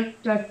we cannot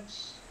touch,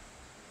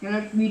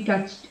 cannot be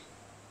touched.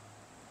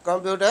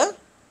 Computer?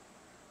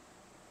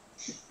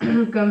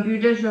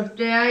 Computer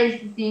software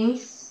is the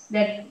things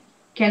that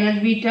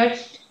cannot be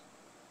touched.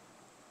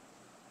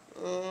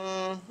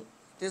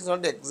 It is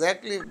not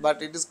exactly,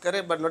 but it is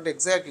correct, but not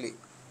exactly.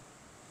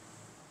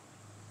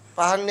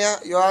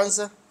 Pahanya, your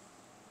answer?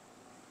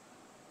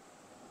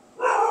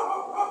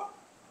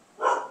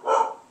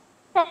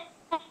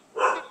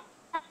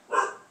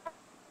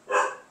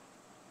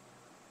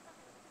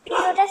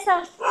 Computer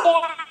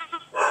software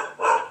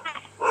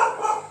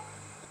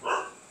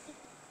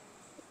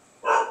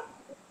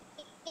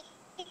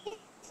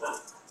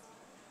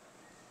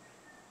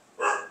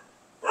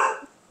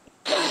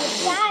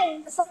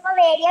for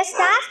various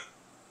tasks.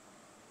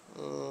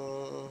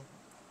 Mm,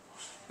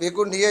 we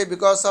couldn't hear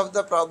because of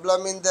the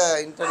problem in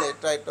the internet,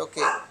 right?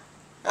 Okay.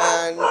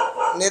 And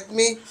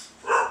Netmi?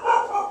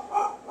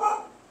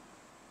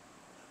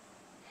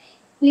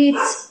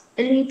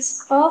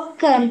 Lists of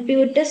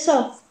computer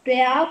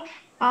software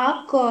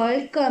are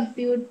called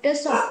computer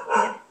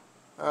software.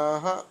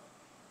 Uh-huh.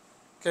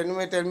 Can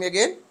you tell me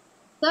again?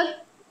 Sir,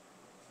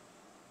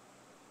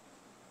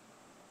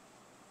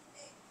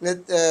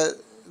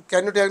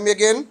 Can you tell me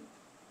again?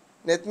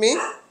 Netmi?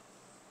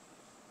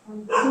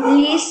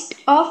 List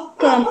of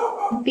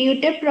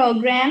computer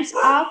programs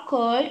are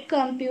called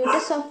computer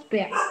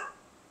software.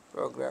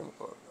 Program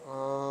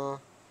code.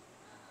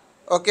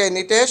 Okay,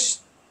 Nitesh?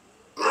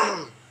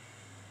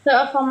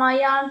 sir, for my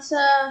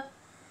answer,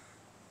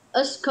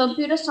 a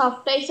computer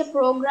software is a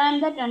program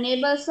that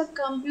enables a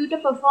computer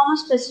perform a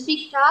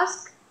specific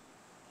task.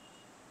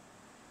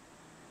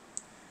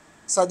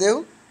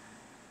 Sadev?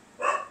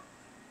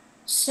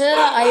 Sir,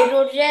 I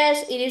wrote it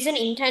as it is an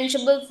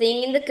intangible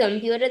thing in the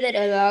computer that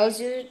allows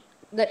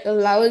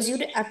you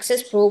to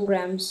access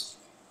programs.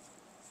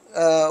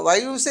 Why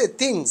you say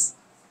things?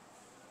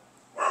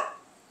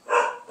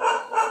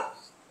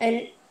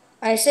 And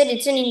I said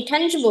it's an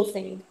intangible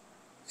thing.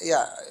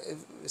 Yeah,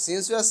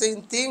 since you are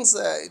saying things,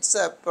 it's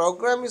a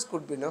program is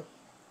could be, no?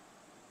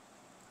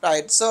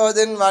 Right, so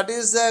then what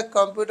is the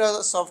computer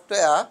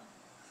software?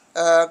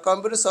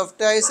 Computer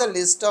software is a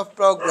list of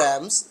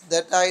programs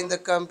that are in the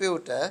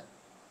computer,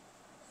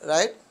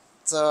 right?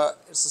 So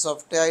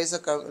software is a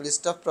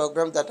list of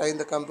programs that are in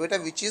the computer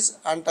which is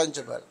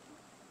untouchable,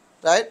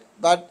 right?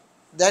 But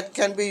that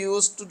can be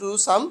used to do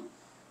some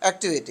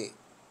activity.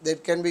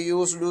 That can be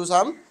used to do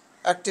some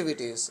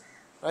activities,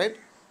 right?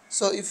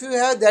 So if you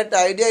have that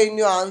idea in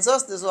your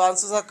answers, these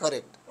answers are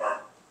correct.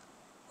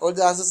 All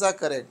the answers are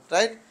correct,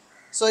 right?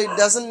 So it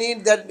doesn't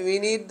need that we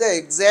need the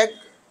exact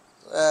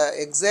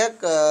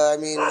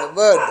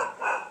word,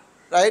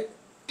 right?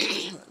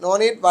 No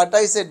need what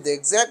I said. The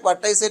exact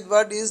what I said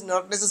word is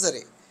not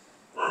necessary,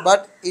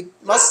 but it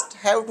must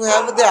have to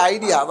have the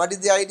idea. What is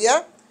the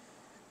idea?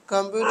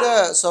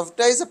 Computer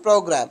software is a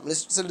program.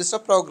 It's a list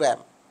of program,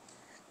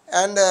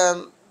 and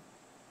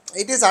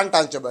it is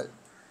untouchable.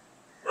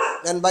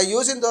 And by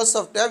using those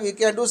software, we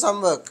can do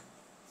some work.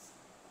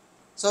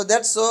 So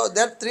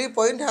that 3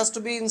 point has to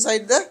be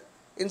inside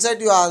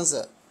your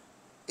answer.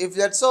 If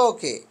that's so,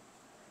 okay.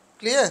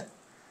 Clear?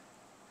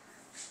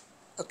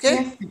 Okay.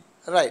 Yes.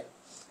 Right.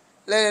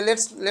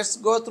 Let's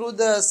go through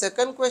the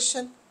second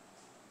question.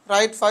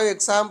 Write 5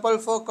 example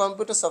for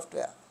computer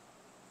software.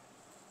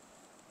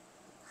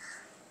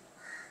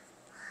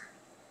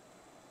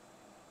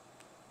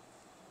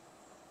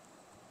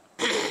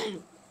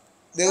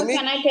 Sir, Devni?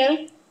 can I tell?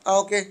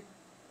 Okay.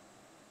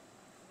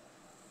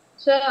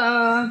 Sir,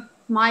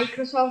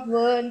 Microsoft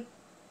Word,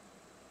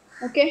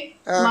 okay,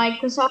 Uh,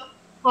 Microsoft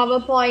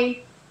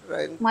PowerPoint,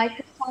 right.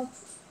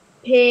 Microsoft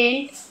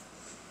Paint.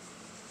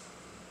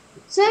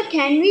 Sir,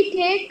 can we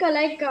take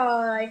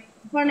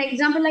for an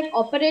example like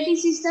operating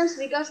systems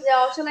because they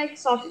are also like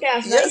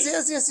softwares, right?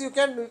 Yes. You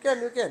can.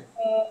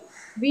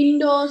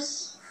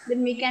 Windows.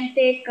 Then we can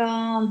take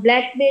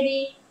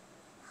BlackBerry,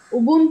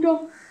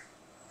 Ubuntu,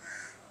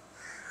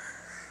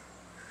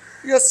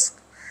 Yes.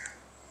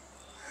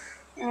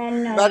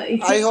 and But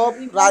if I we hope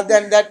want to, rather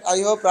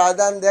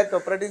than that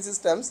operating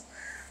systems,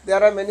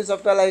 there are many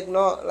software like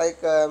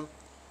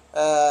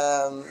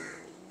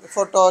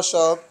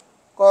Photoshop,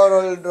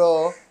 Corel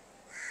Draw,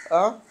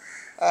 uh,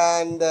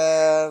 and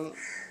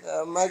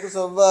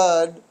Microsoft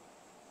Word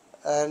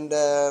and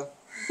the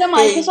Paint.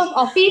 Microsoft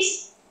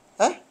Office,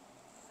 Huh?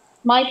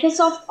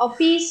 Microsoft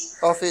Office,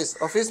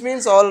 Office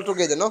means all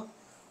together, no?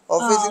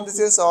 Office in the Office.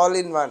 sense all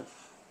in one.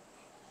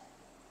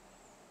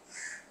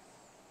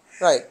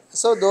 Right.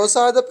 So those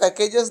are the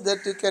packages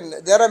that you can.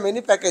 There are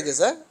many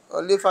packages.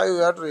 Only 5 you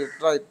have to read,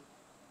 right?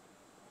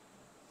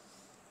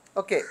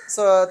 Okay,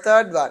 so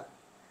third one.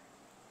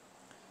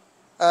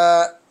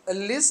 Uh,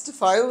 list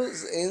 5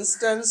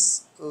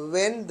 instances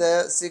when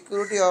the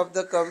security of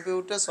the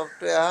computer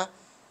software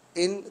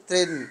in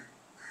threatened.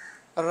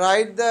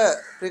 Write the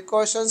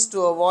precautions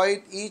to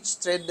avoid each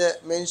threat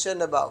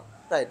mentioned above.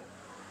 Right.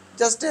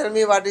 Just tell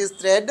me what is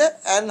threat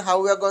and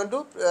how we are going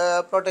to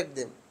protect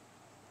them.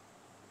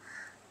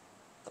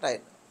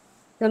 Right.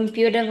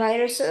 Computer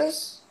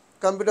viruses,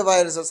 Computer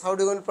viruses. How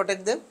do you going to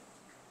protect them?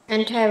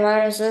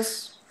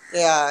 antiviruses.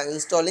 Yeah,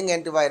 installing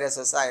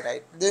antiviruses.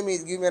 Right. Give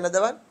me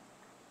another one.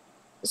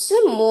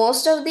 So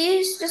most of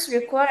these just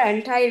require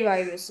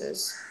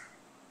antiviruses.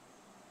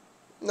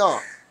 No.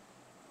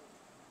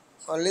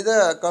 Only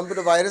the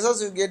computer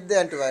viruses you get the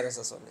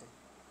antiviruses only.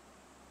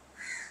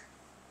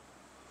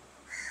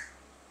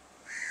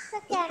 So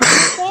can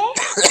I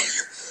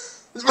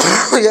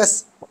say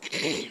Yes.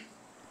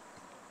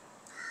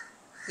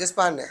 Yes,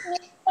 Pandey.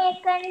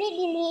 mistakenly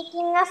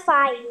deleting a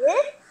file,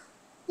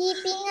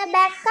 keeping a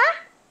backup?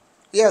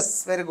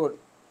 Yes, very good.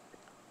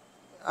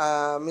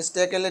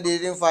 Mistakenly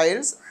deleting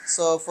files.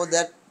 So for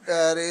that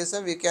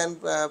reason, we can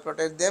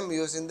protect them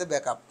using the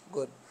backup.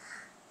 Good.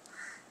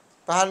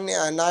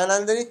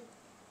 Nayanandri?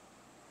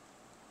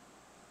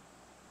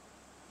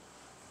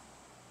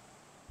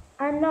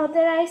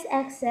 Unauthorized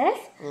access,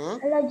 Hmm.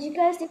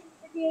 logical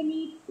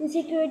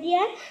security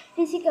and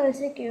physical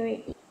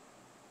security.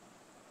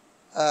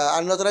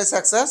 Unauthorized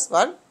access.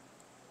 One.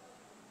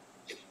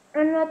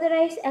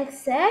 Unauthorized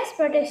access,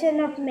 protection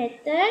of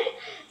method,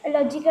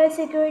 logical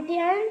security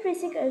and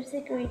physical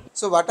security.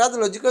 So what are the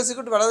logical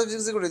security? What are the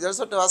physical security? That's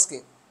what I'm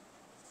asking.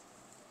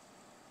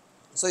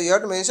 So you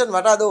have to mention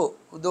what are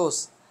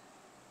those.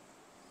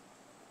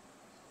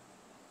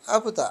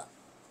 Aputa.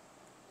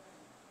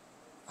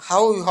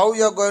 How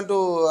you are going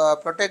to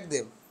protect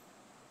them?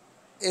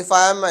 If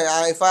I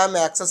am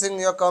accessing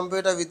your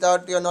computer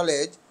without your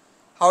knowledge,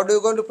 how do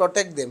you going to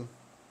protect them?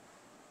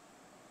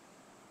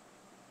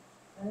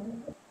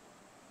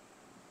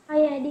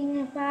 By adding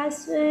a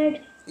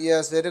password.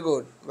 Yes, very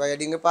good. By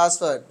adding a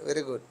password,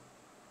 very good.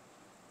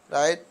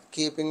 Right?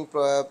 Keeping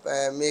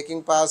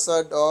making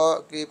password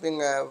or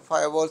keeping a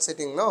firewall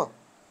setting. No,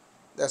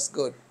 that's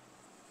good.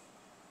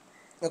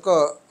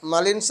 Okay,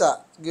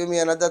 Malinsa, give me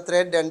another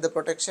thread and the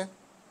protection.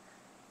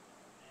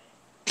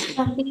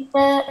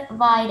 Computer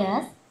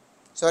virus.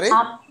 Sorry.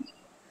 Up,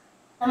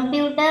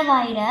 computer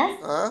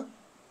virus. Uh,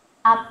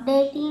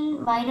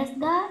 Updating virus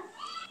guard.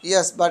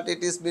 yes, but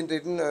it is been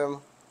written.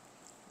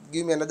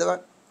 Give me another one.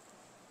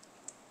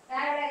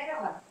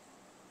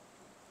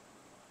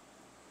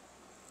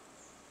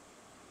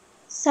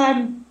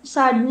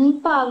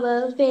 Sudden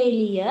power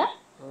failure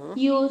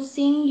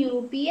using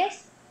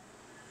UPS.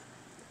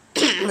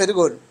 Very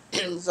good.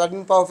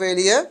 Sudden power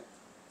failure.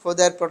 For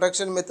that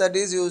protection method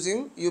is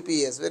using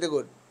UPS. Very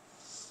good.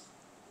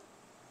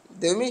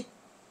 Demi.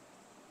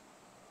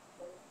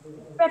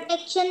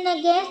 Protection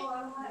against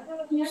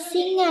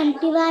using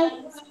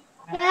antivirus.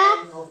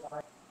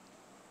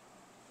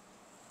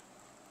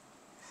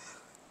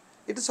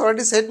 It is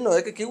already said no.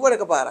 एक क्यों बोले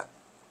कपारा?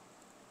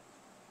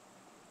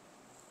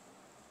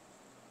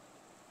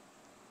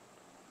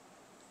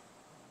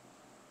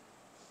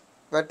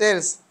 What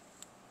else?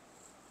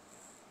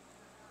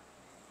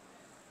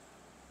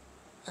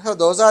 So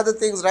those are the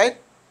things, right?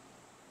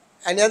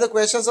 Any other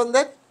questions on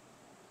that?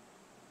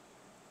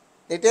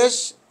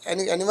 Nitesh,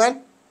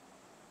 anyone?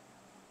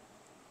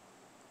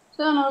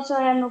 So no, sir,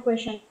 I have no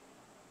question.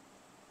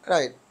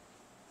 Right.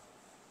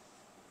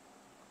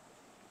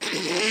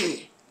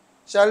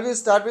 Shall we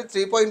start with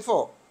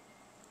 3.4?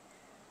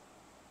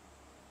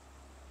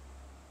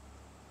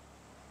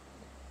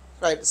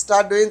 Right.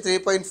 Start doing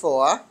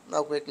 3.4.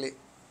 Now quickly.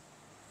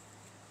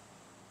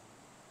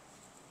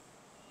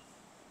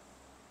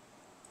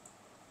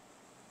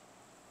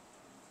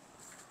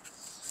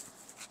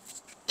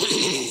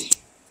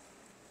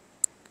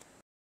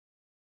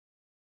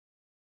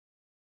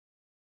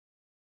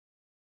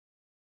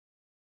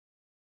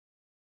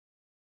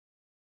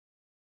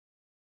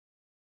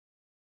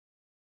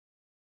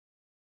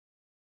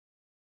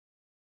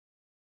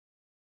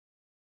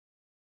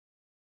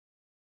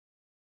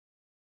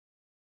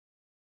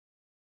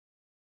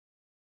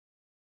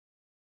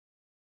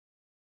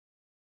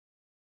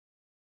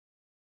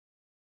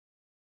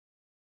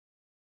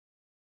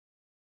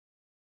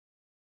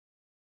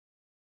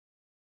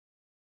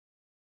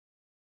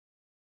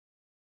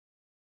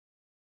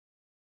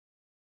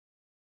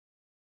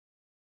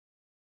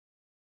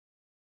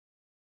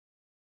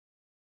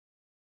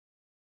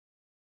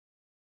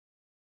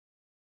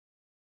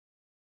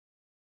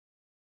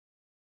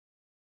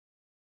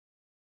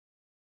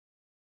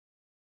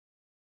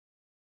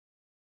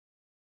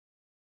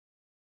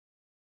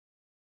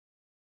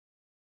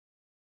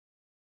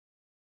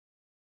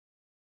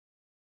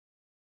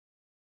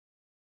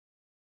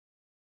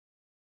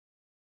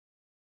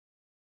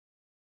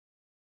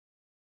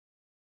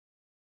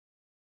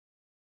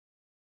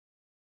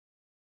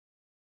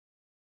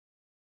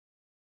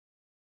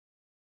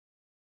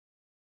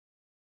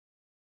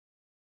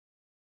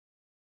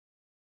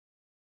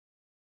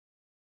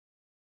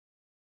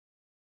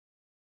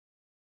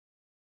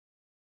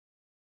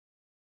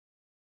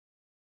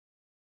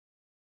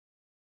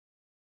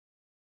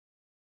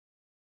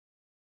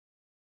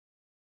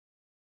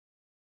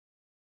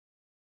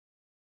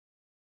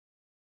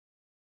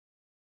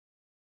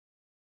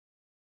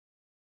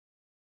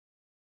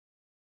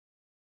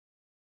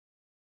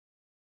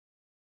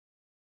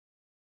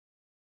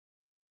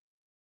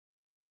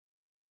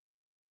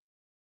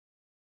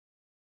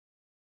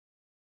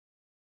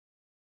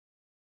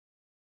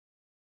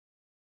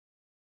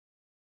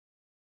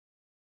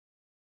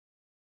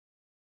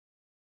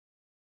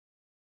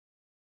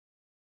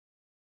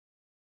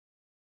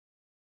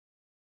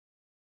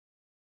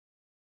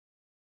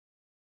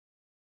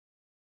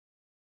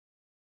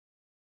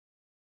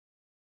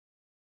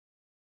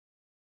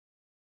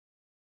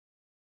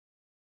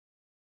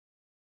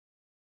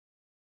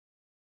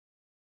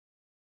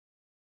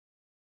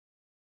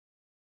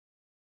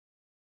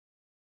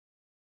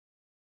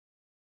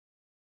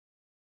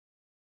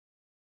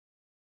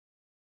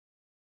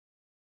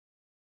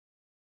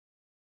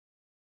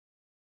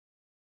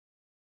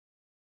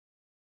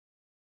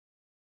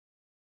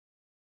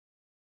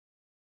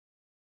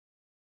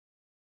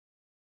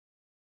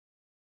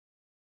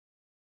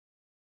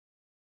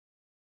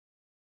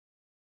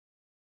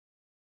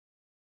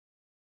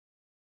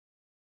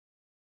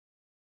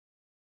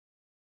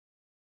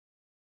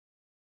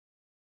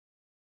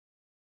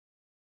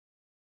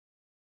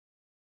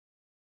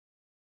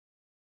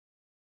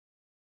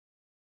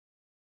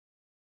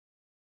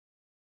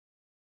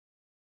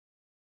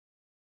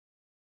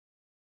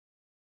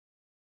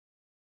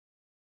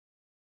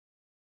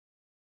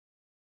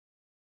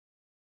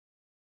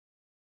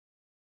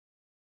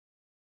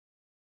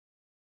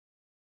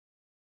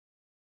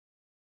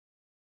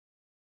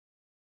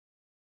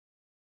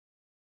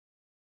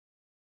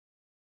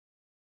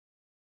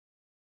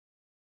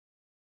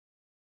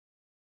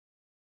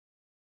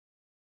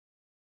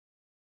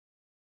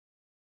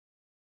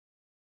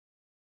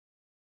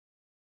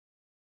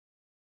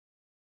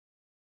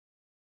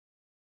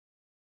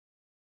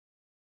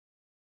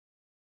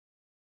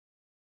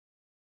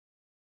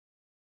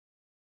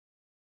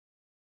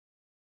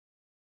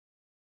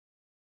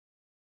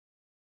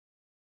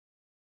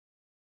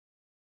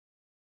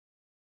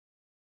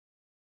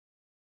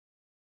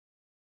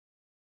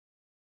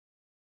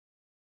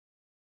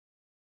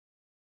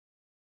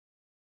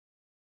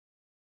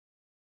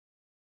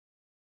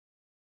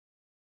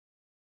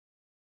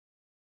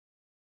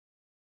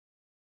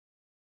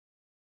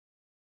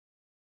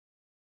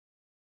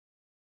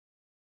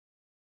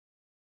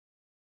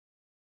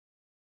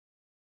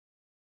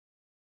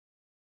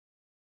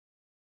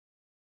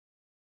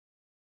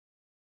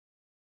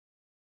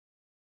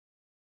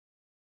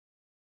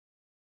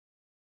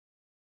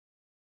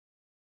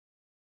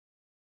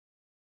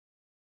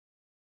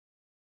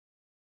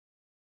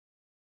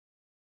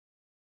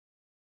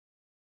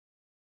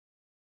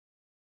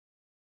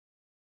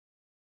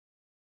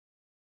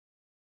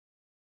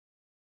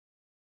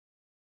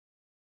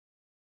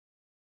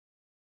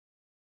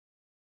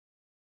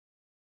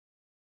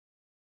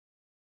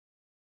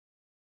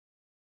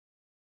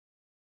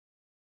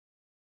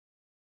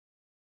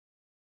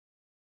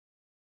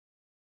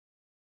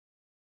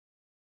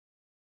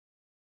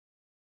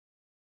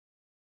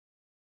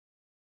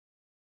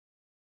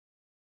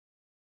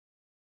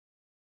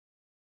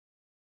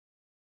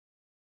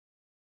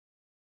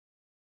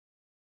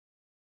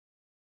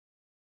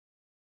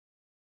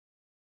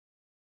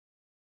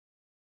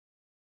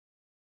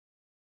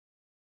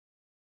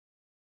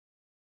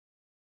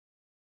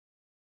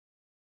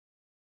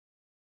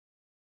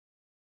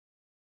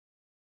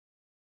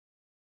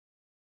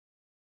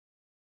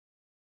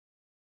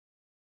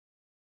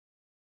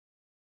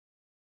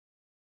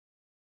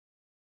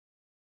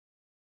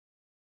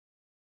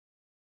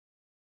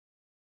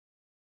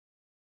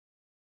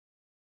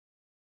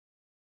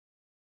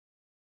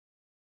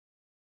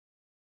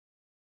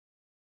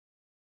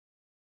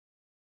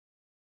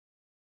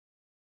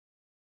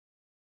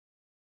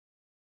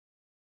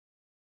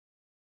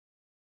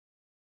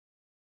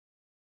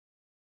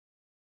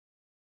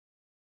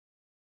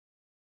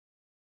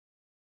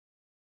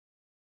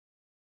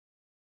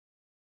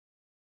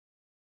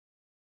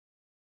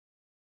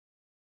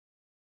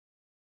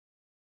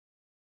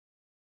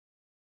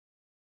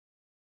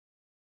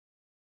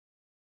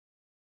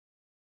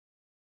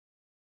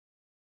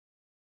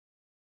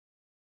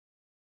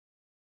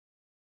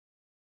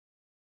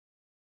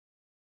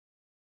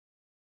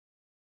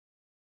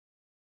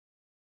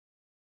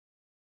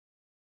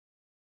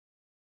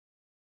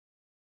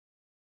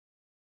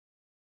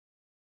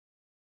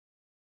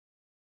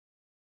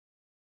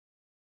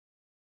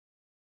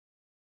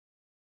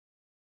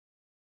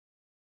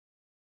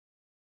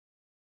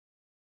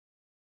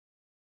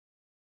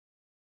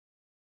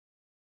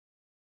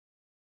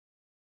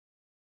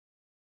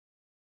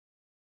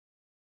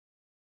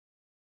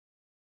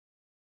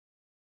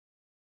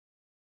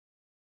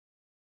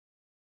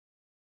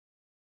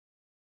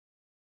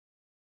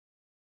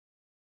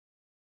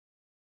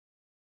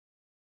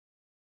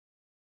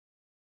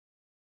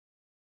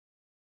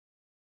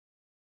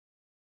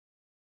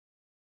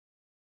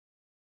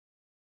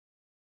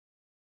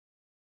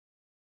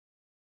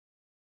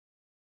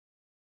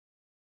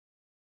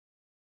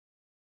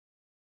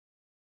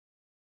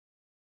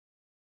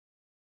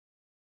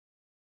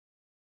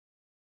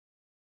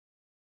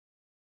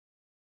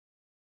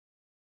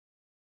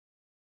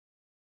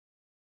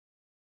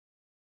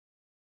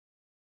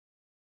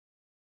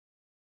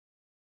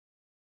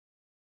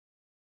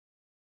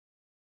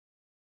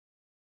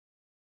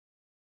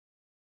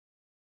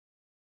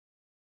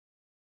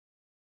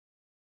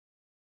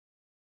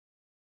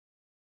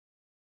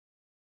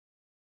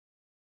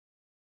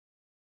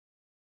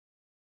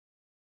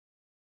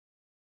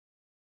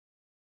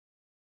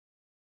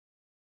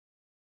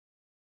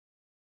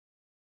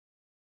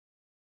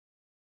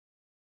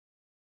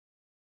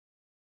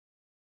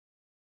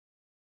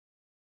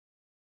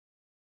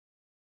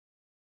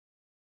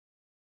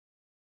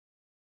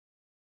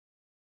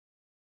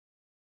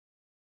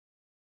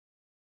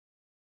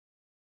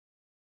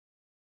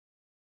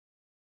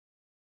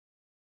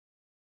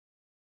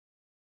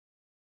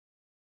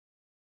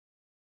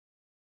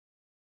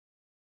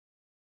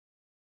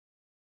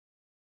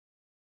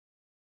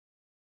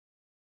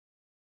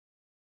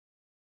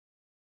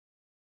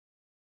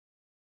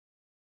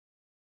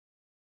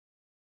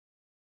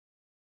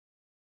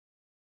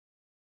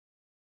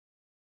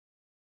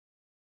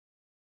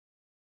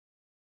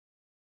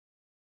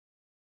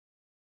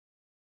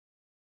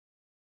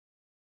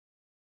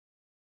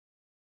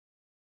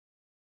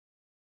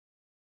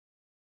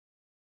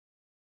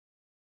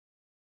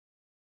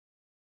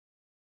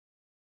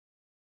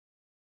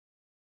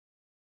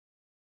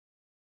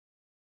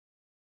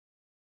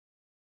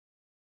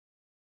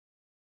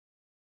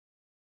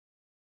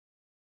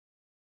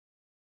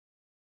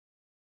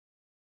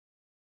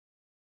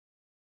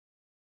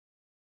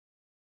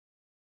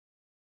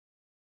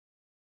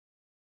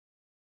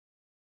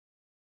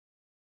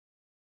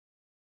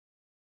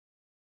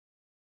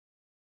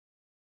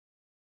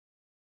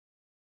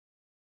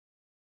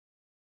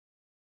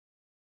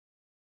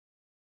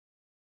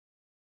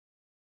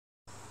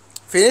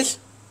 Finish?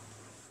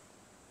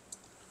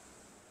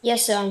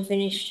 Yes, sir, I'm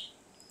finished.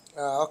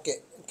 Okay.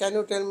 Can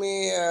you tell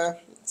me,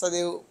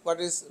 Sadev, what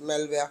is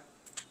malware?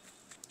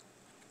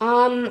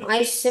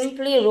 I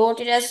simply wrote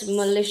it as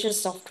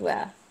malicious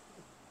software.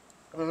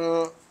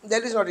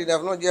 That is not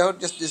enough. No, you have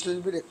just this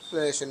little bit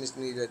explanation is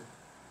needed.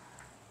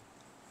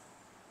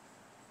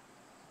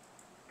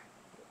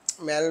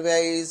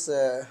 Malware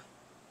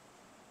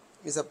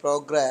is a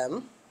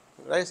program,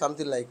 right?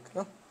 Something like,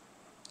 no?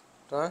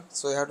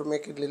 So you have to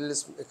make it little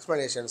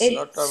explanations,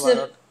 not It's a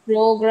not.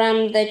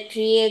 program that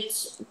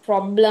creates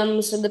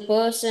problems for the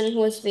person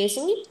who is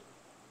facing it.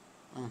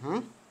 Mm-hmm.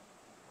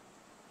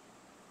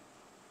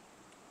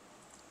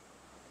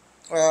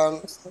 Um,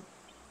 Yes, sir.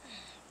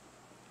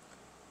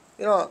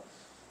 you know,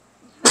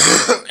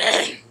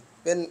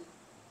 when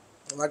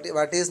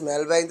what is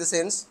malware in the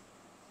sense,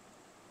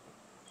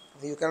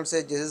 you cannot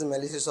say this is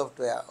malicious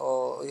software,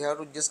 or you have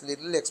to just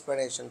little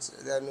explanations.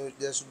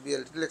 There should be a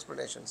little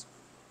explanations.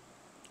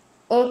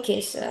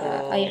 Okay, sir,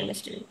 I Uh,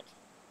 understand.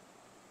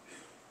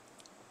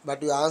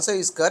 but your answer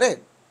is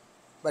correct,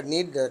 but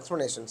need the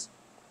explanations.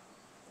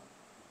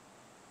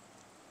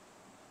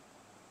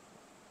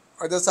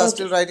 Others are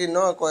still Okay. writing.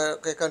 No,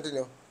 okay,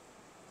 continue.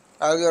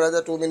 I'll give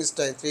another 2 minutes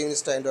time, 3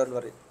 minutes time. Don't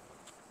worry.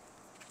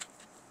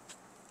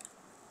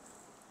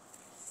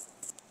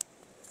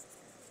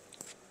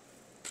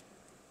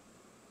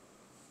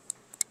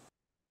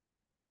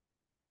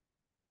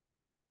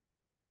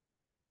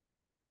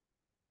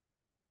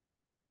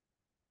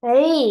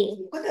 Hey,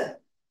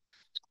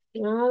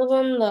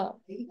 నాలుగొంద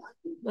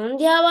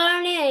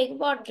మంద్యావాలని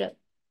ఎగిపోట్టు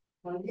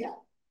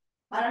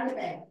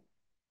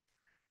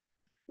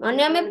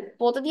అంటే ఆమె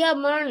పోతుంది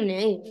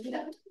అమ్మాలని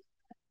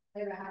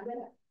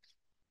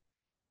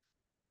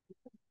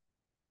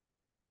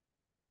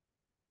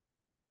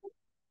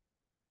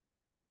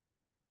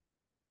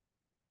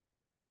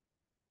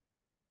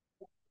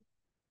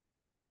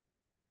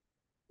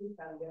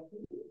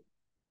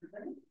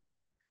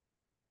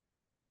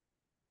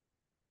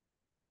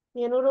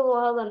నేను కూడా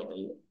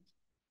పోవాలని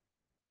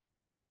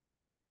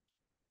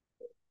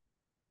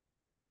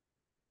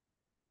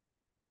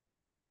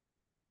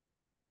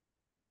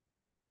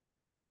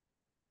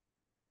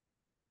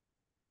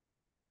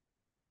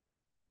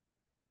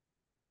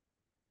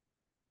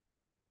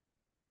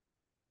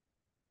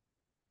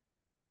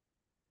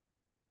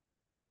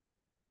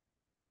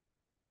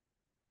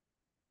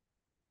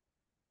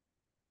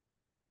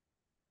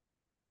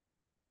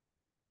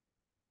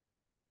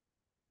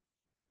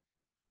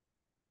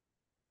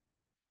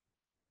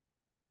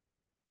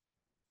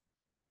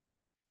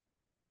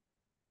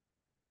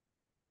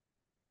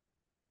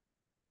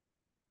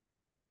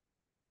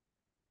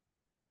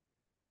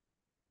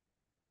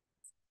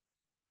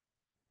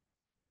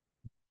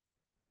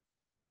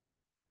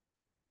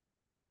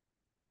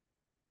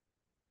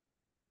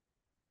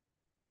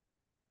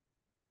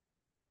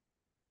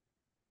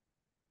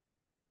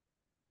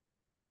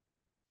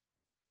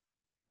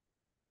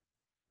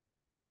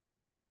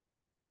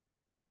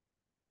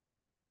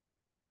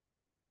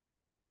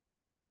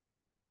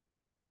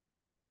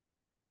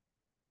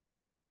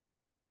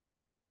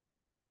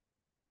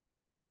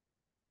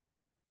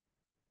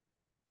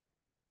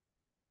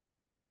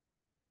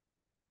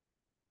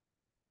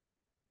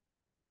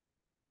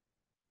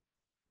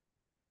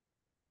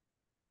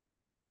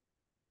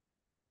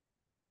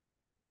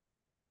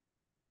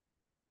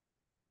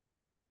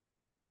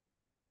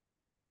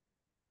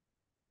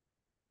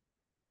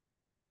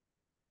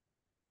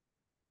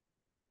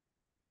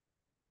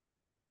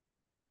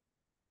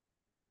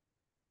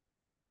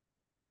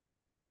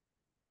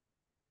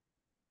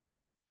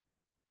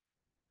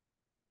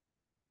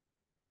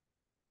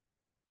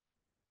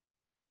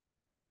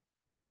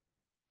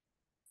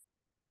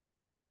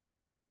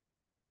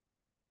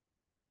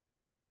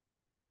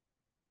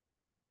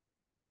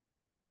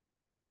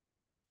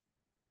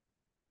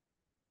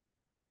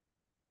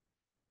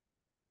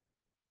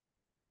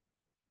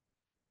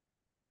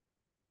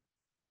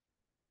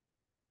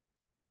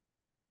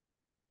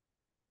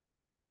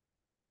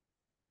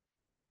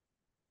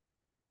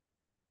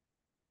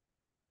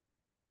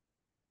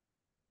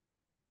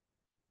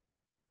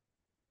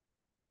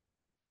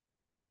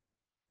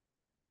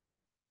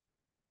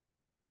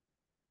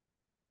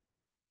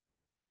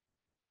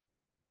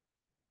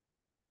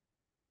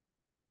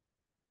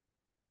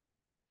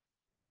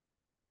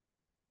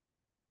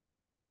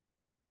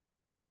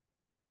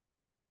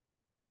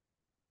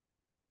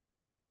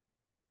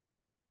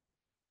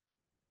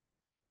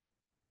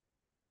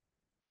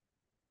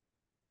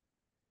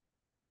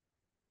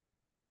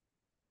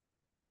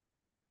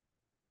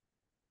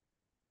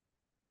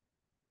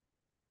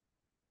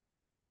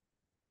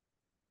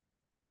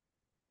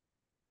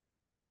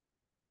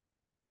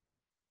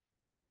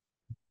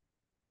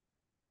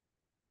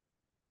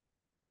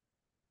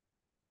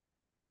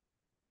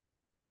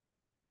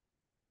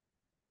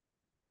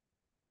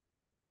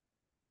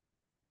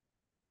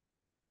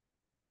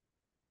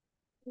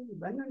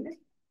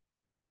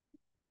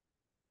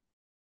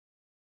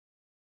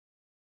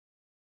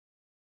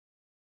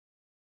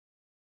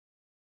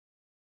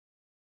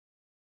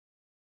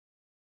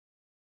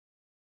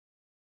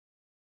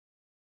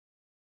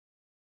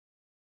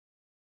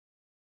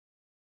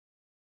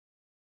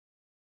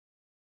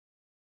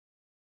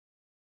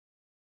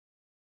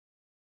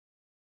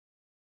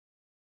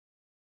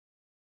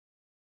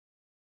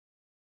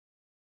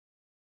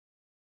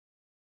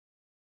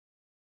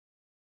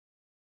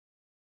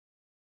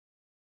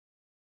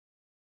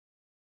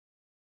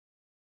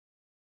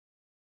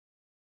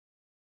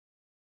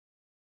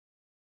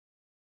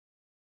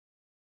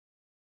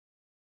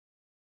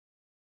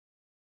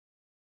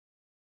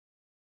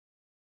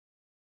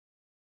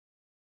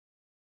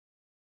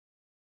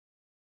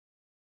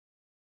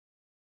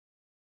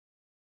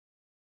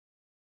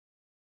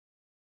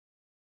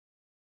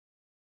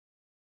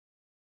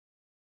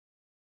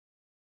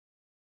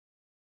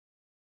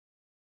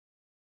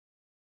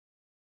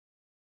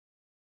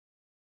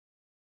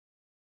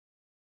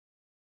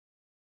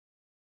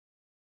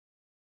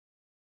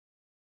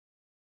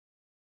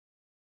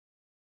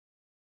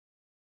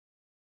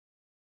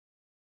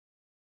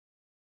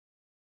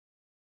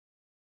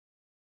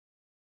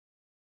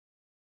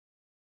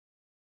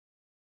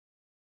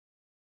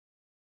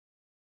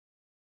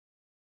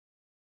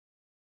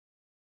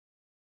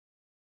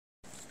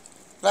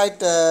Right,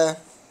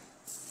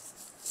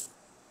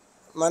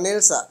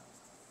 Manilsa.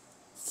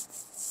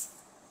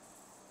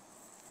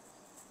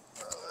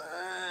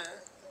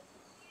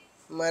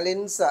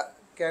 Malinsa,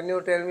 can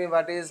you tell me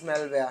what is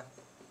malware?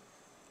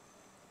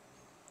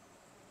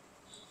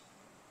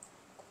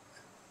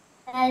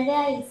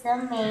 Malware is a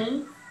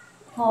main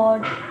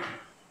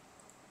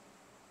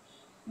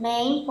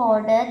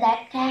folder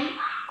that can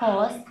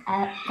cause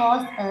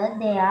a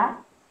there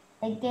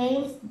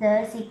against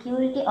the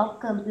security of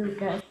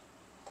computers.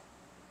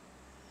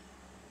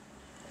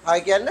 I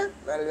can.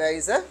 Malware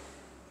is a.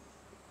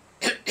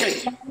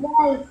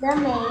 Malware is the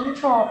main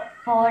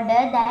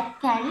folder that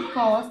can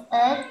cause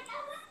a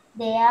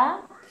there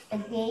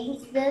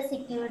against the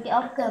security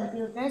of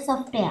computer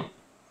software.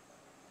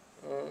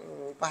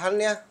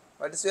 Pahanya,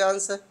 what is your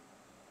answer?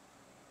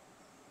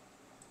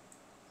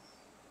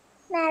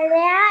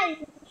 Malware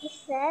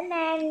is a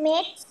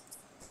man-made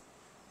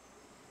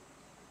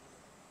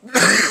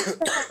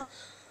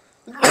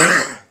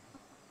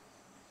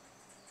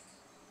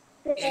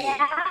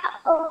software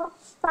or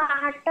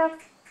part of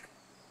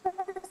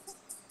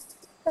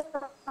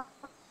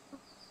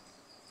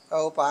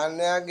ඔව්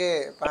පහන්නයාගේ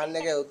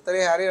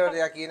උත්තරේ හරියට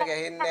යා කියන එක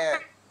ඇහෙන්නේ නැහැ.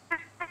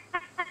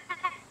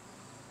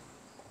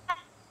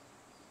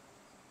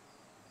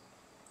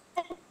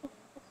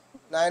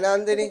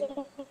 නයනන්දිනි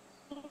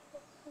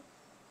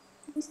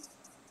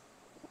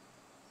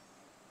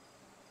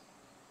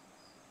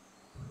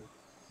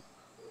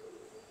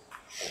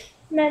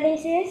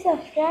malicious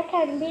software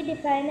can be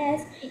defined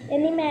as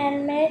any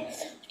man-made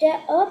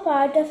software or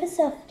part of a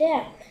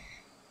software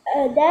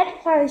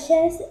that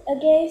functions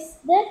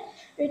against the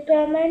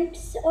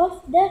requirements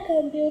of the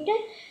computer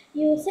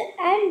user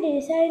and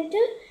designed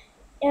to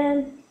um,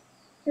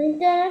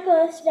 internal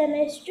cause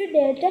damage to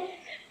data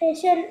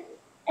information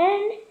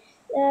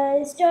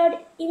and stored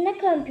in a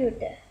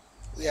computer.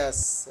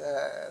 yes,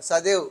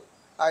 Sadev,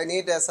 I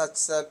need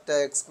such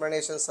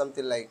explanation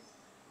something like.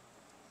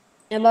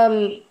 About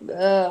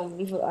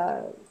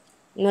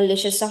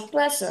malicious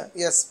software, sir.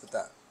 Yes,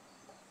 Pita.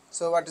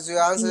 So what is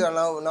your answer?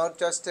 Now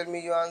just tell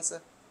me your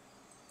answer.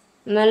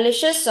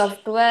 Malicious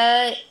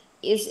software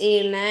is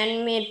a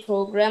man-made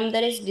program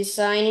that is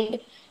designed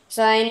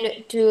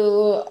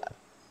to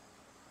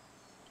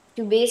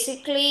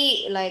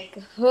basically like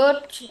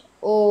hurt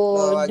or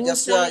No, do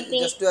just something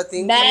you are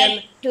thinking bad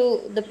and to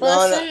the no,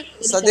 person with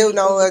the Sadev,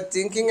 now computer.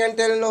 thinking and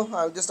tell. No,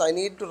 I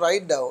need to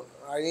write down.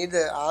 I need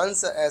the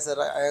answer as a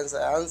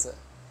answer.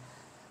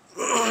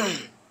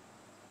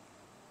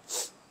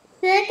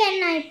 Sir, can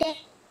I take?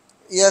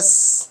 Yes.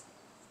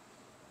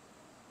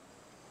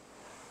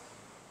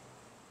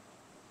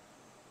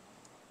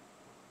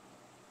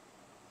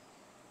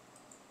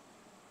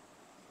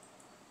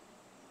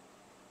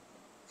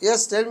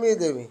 Yes, tell me,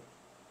 Devi.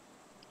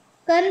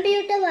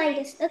 Computer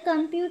virus. A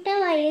computer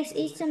virus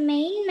is a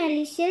main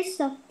malicious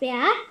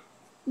software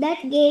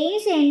that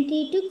gains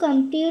entry to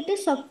computer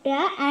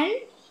software and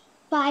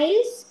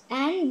files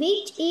and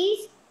which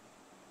is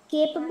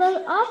capable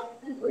of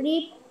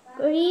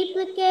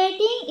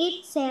replicating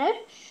itself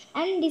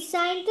and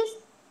designed to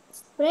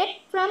spread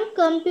from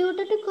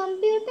computer to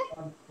computer.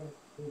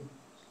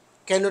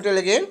 Can you tell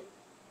again?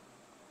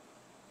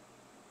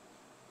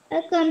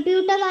 A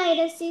computer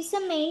virus is a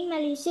main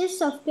malicious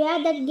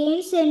software that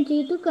gains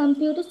entry to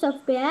computer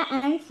software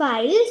and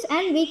files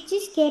and which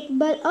is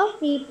capable of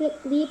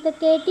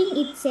replicating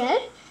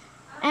itself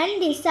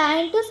and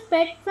designed to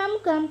spread from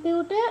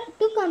computer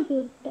to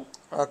computer.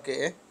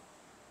 Okay.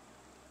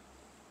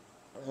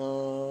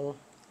 Sir,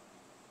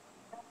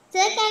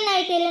 can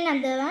I tell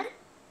another one?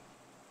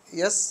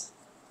 Yes.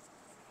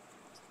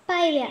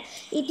 Spyware.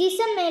 It is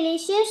a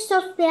malicious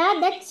software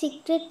that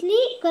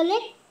secretly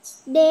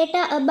collects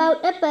data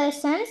about a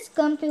person's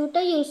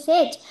computer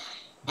usage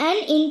and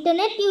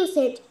internet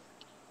usage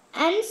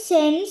and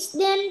sends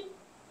them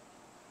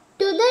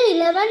to the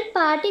relevant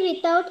party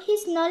without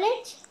his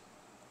knowledge.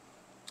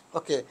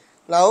 Okay.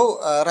 Now,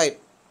 right.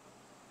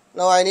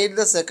 Now I need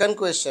the second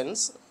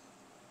questions.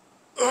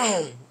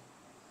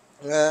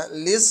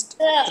 List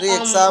Sir, 3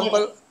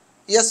 example.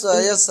 Yes,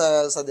 yes,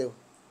 Sadev.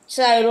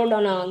 So I wrote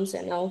down an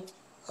answer now.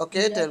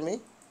 Okay, tell me.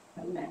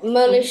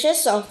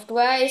 Malicious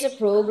software is a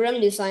program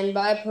designed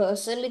by a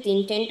person with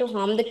intent to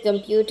harm the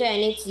computer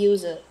and its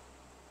user.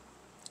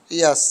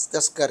 Yes,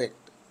 that's correct.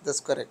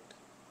 That's correct.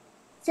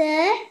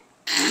 Sir,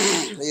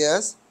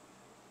 Yes.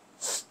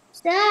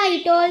 sir,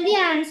 I told the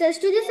answers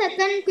to the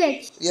second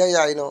question. Yeah,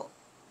 I know.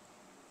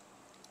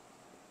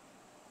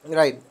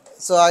 Right.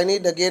 So I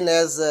need again,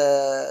 as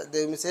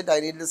they said, I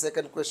need the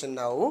second question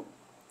now.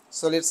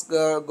 So let's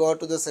go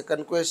to the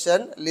second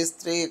question.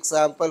 List 3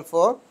 example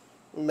for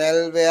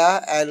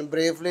malware and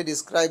briefly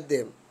describe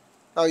them.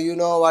 Now you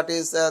know what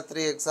is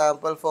 3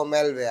 example for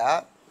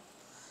malware.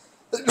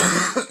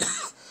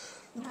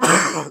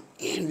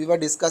 We were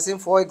discussing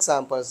 4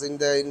 examples in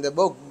the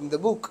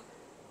book,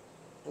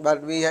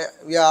 but we are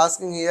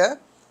asking here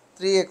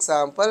 3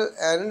 example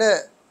and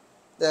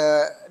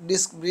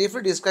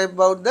briefly describe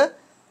about the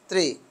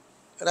 3,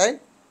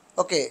 right?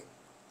 Okay,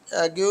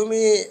 give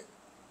me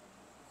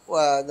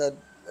the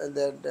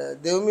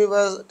Devmi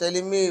was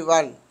telling me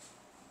one.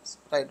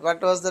 Right.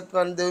 What was that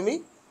one,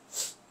 Devmi?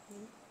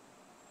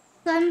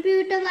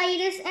 Computer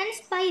virus and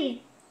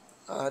spyware.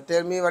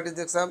 Tell me what is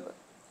the example.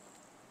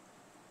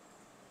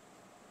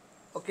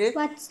 Okay.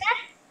 What's that?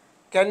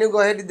 Can you go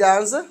ahead with the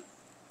answer?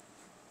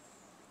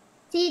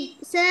 See,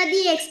 sir,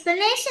 the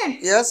explanation.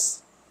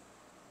 Yes.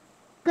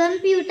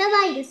 Computer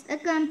virus. A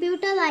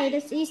computer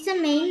virus is a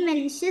main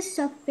malicious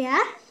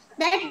software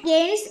that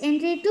gains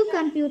entry to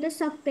computer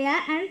software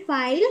and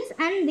files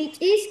and which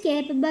is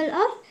capable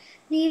of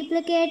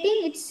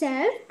replicating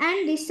itself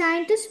and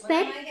designed to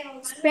spread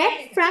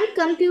from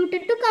computer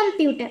to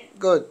computer.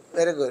 Good.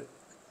 Very good.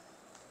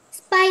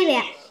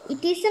 Spyware.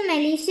 It is a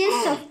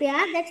malicious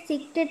software that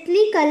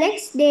secretly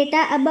collects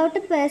data about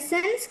a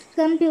person's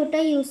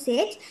computer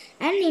usage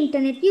and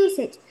internet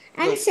usage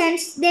and Good.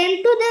 sends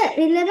them to the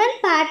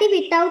relevant party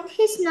without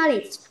his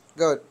knowledge.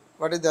 Good.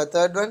 What is the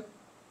third one?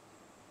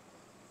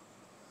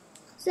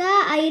 So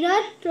I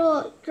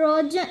wrote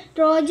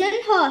Trojan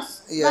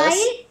horse. Yes.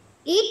 While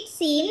it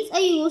seems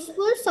a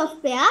useful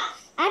software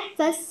at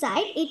first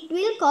sight, it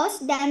will cause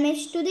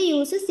damage to the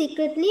user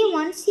secretly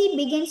once he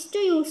begins to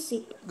use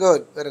it.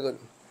 Good. Very good.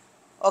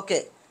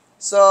 Okay.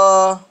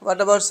 So what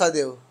about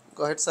Sadev?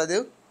 Go ahead,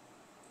 Sadev.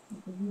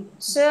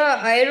 So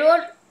I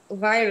wrote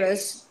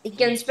virus. It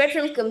can spread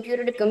from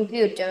computer to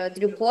computer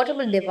through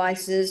portable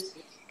devices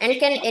and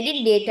can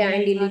edit data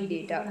and delete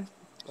data.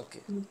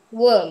 Okay.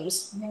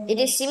 Worms. It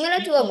is similar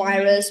to a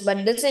virus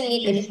but doesn't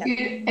need any help.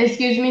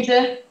 Excuse me,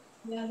 sir.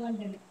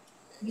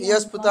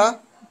 Yes, Puta.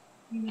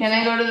 Can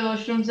I go to the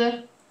washroom,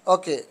 sir?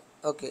 Okay.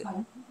 Okay.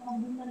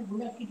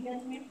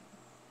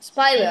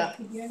 Spyware.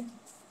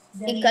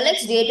 It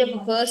collects data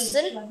of a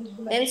person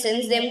and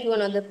sends them to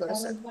another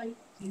person.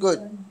 Good.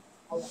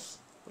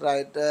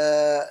 Right.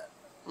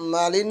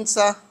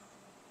 Malinsa.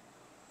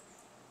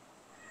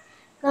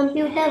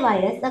 Computer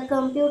virus. A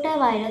computer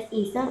virus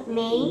is a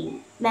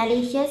main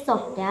malicious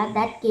software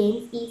that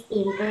gains its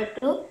entry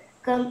to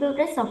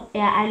computer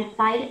software and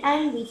file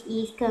and which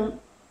is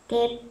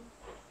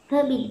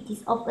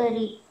capabilities of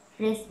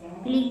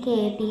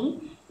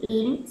replicating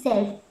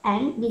itself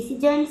and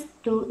decisions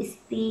to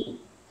speed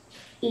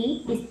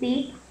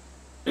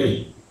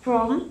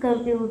from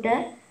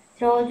computer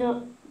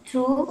through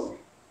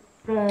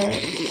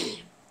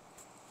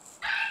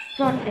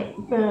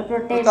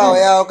පුතා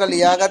ඔයා ඔක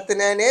ලියාගත්තේ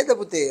නෑ නේද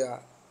පුතේ?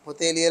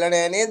 පුතේ ලියලා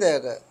නෑ නේද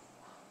ඔක?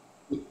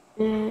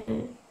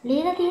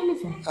 ලියලා තියෙන්නේ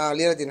සර්.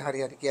 ලියලා තියෙන හරි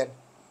හරි කියන්න.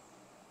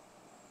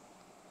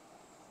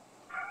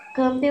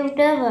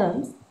 Computer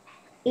worms,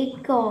 it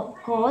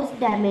cause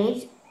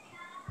damage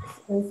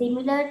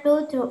similar to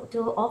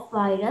of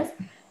virus.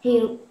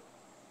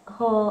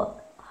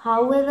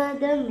 However,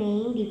 the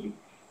main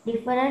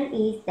difference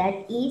is that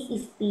each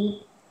speed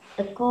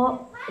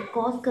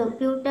cause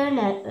computer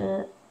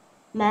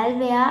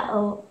malware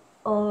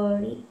or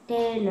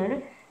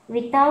retainer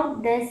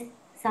without the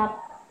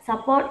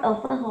support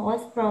of a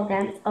host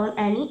programs or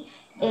any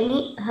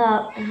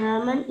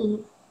human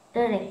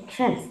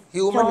interactions.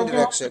 Human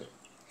interaction.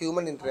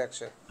 Human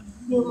interaction.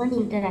 Human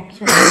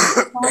interaction.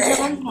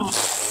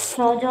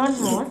 Trojan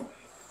horse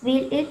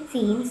will it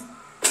seems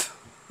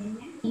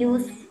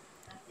use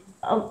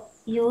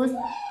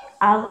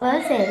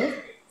ourselves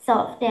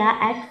software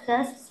at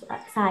first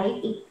sight.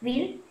 It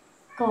will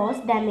cause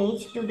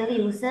damage to the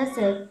user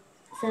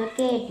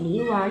circuitry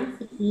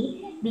once he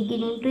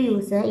beginning to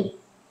use it.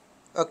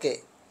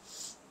 Okay.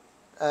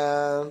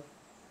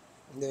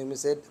 Let me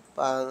say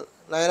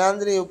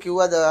Nayanandri you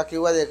කිව්වද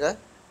එක?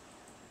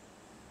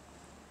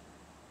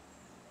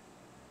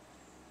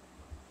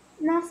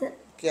 No, sir.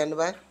 කියන්න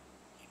බෑ.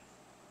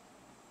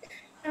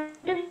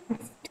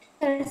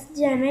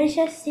 Damage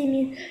is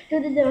similar to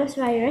the DOS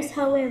virus.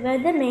 However,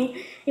 the main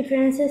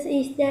differences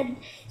is that it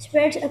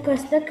spreads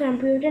across the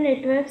computer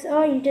networks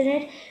or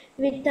internet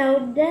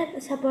without the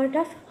support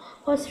of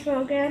host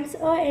programs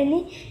or any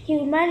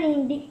human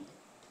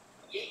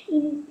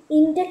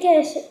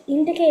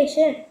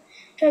indication.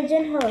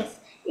 Trojan horse.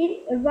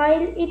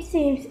 While it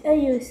seems a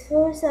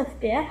useful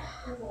software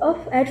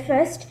at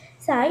first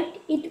sight,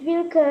 it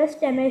will cause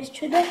damage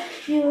to the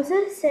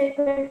user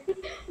security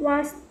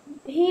once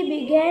he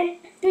began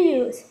to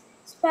use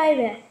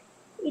spyware.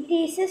 It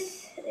is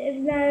a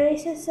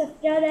malicious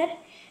software that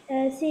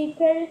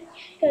secretly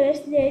collects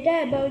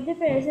data about the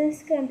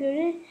person's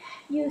computer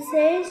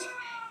usage,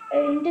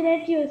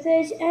 internet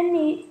usage, and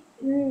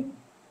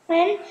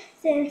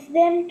sends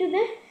them to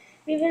the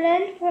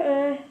relevant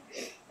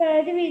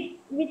party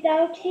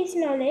without his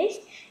knowledge.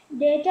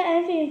 Data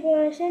and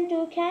information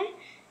too can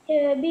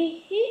be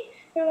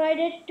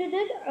provided to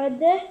the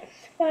other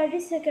party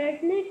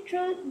secretly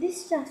through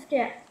this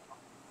software.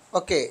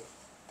 Okay.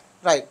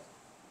 Right.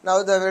 Now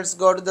let's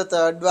go to the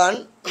third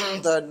one.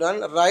 Third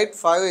one. Write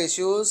 5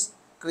 issues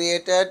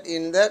created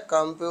in the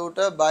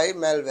computer by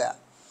malware.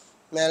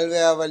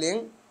 Malware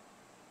වලින්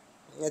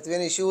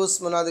ඇතිවෙන issues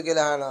මොනවද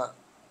කියලා අහනවා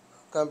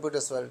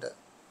computers වලට.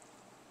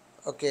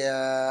 Okay.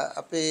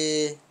 අපි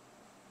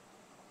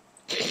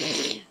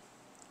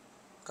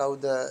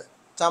කවුද?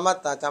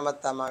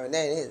 චමත්තා මාවේ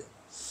නෑ නේද?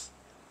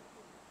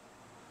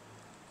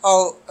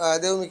 ඔව්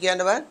දෙවුමි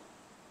කියන්න බෑ.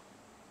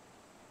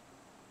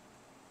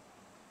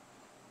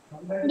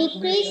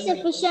 Decrease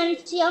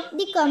efficiency of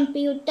the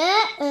computer,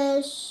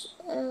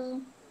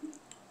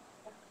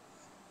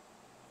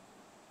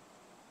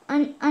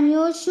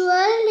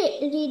 unusual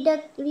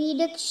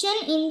reduction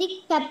in the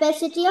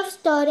capacity of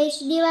storage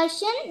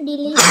division,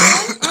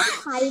 deletion and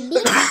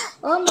hiding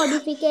or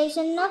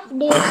modification of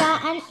data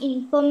and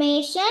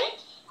information,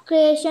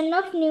 creation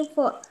of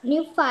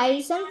new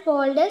files and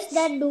folders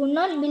that do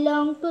not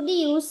belong to the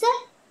user.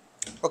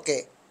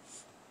 Okay.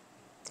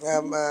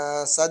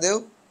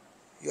 Sadev,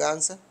 you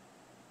answer.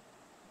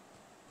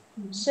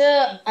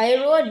 Sir, I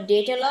wrote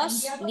data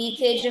loss,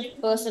 leakage of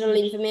personal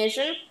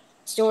information,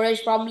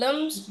 storage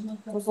problems,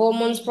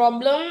 performance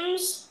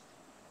problems.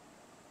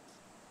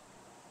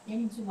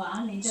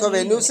 So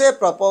when you say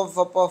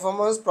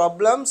performance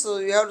problems, so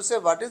you have to say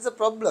what is the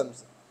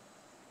problems.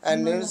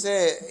 And when you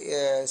say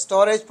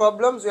storage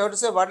problems, you have to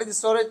say what is the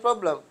storage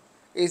problem.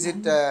 Is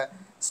it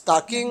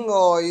stacking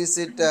or is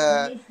it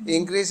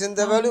increase in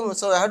the volume?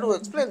 So I have to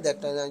explain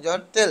that and you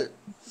have to tell.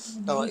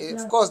 Now,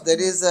 of course,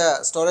 there is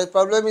a storage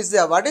problem is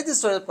there. What is the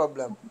storage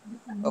problem?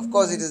 Of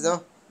course, it is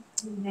the.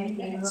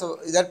 So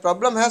that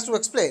problem has to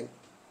explain.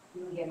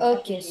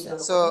 Okay, sir.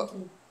 So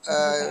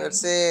let's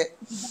say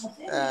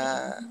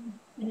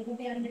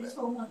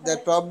the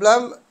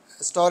problem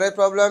storage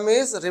problem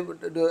is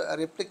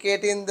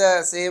replicating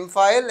the same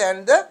file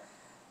and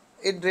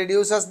it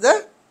reduces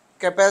the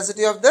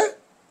capacity of the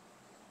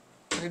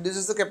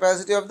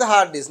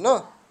hard disk,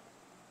 no?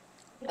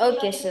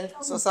 Okay, sir.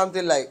 So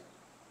something like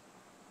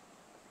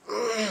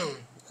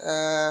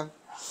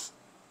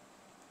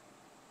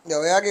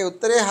ඔයාගේ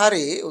උත්තරේ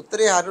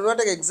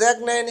හරියට exact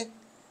නැහැනේ.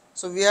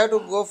 So we have to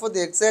go for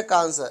the exact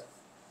answer.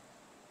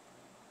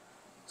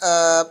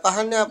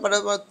 පහන්නේ අපේ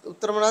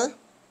උත්තර මොනවාද?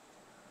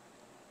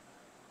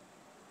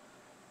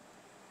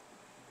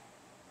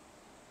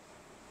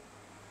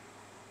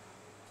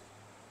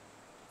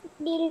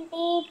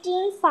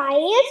 Deleting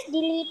files,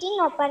 deleting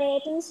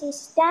operating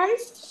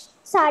systems,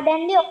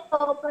 suddenly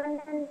open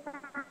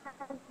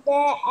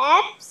the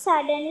app,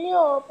 suddenly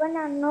open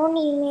unknown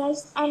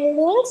emails and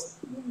links,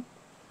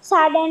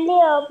 suddenly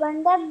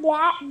open the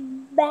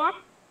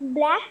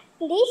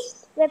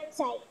blacklist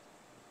website.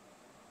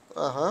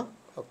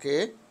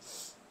 Okay.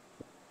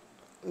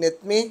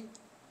 Let me.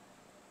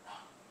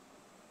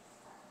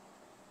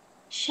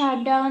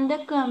 Shut down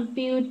the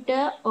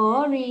computer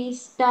or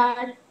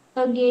restart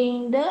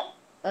again.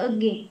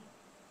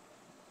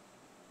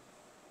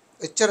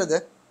 එච්චරද?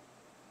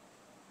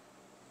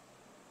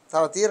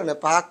 තව තියෙනනේ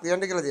පහක්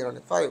තියන්න කියලා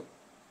තියෙනනේ. 5.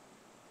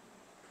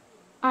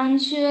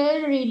 Unusual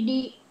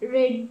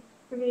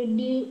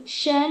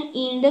reduction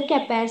in the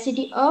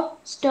capacity of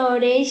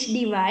storage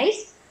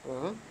device,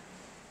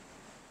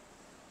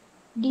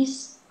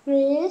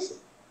 decrease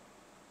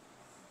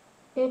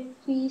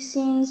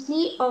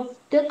efficiency of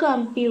the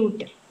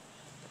computer,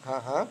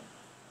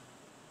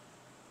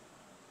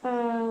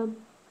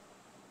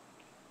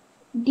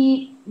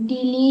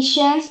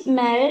 deletions,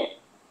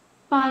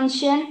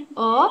 malfunction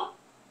or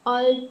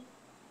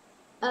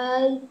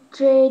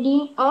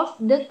altering of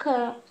the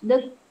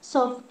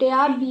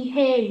software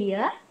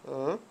behavior,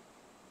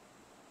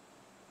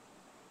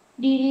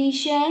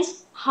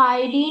 deletions,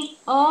 hiding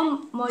or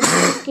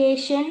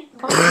modification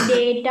of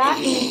data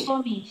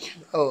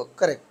information. Oh,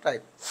 correct,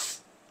 right.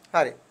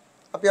 හරි.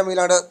 අපි යමු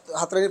ඊළඟට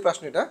හතරවෙනි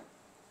ප්‍රශ්නෙට.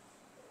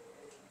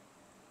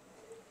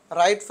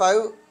 Write 5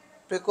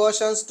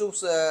 precautions to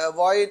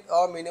avoid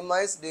or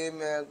minimize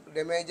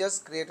damages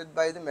created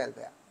by the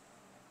malware.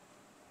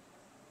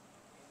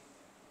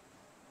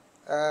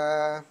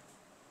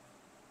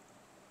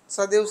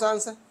 Sadev's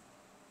answer.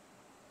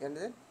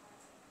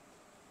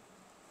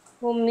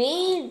 For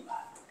me,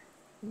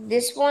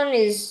 this one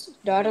is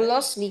data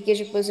loss,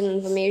 leakage of personal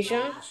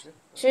information,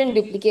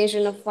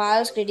 duplication of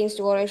files, creating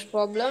storage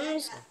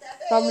problems,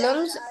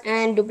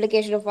 and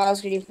duplication of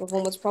files, creating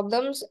performance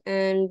problems,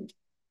 and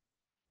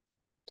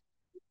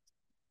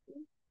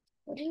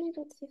what did I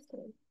do the fifth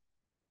one?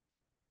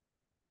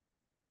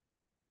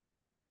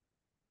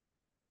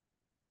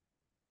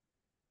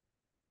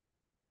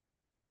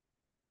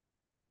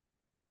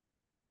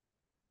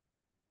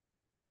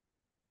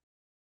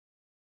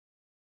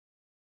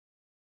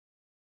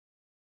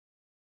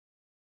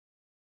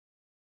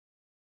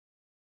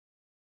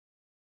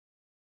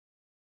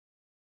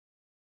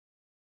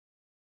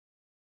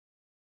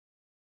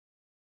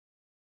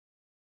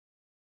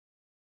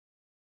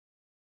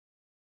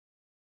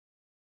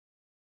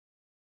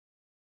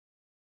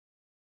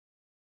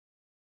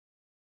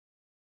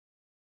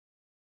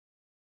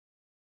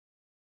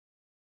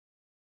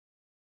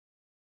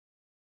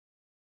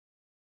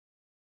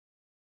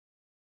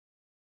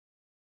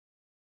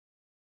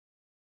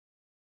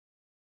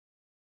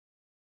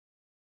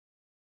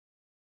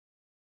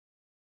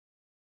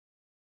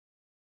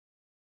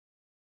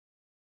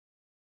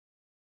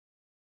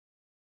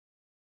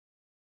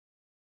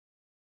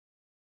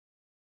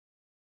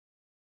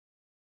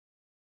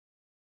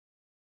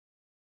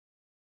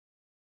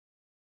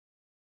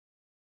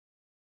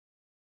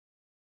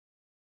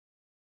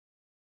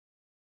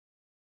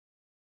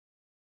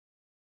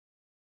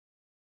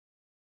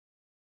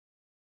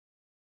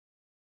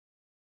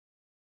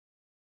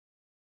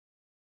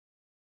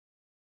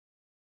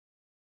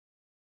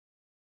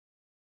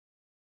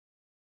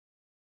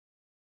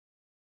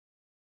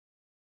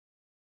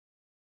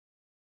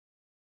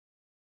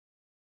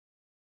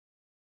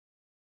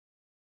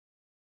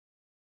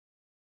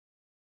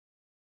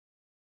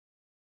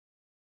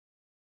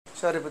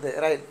 sorry පුතේ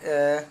right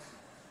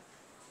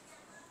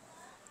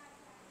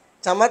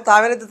Chamath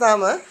ආවේ නැද්ද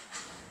තාම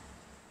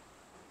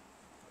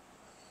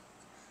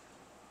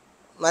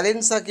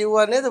මලින්සා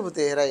කිව්වා නේද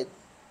පුතේ right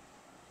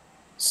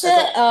Sir,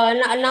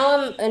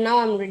 now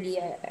I'm ready.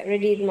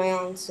 Ready with my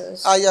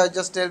answers. yeah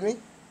just tell me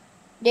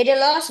Data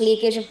loss,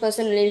 leakage of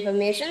personal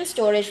information,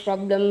 storage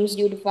problems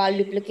due to file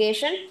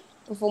duplication,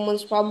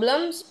 performance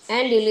problems,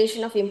 and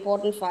deletion of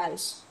important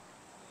files.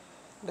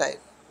 right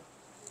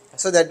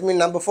so that means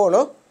number 4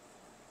 no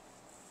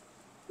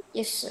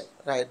Yes, sir.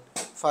 right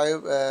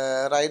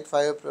write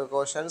 5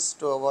 precautions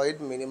to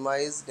avoid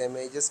minimize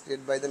damages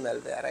created by the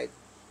malware right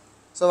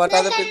so what Sir,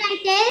 are the can I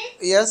tell?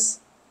 yes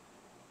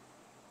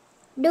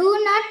Do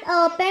not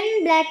open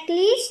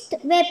blacklist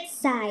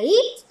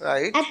websites.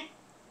 right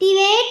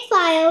Activate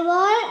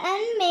firewall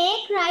and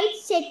make right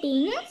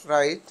settings.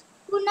 right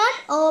Do not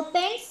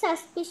open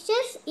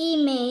suspicious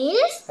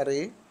emails.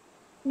 hurry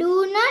Do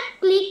not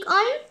click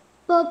on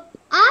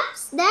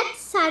pop-ups that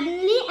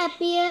suddenly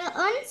appear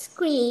on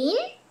screen.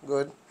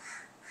 good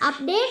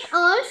Update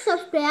all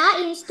software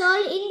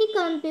installed in the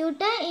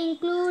computer,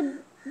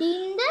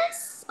 including the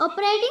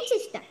operating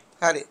system.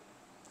 හරි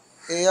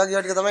ඒ වගේ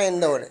ටික තමයි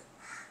එන්න ඕනේ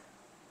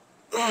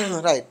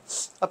right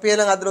අපි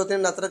එහෙනම් අද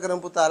උතෙන් නතර කරමු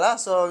පුතාලා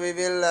so we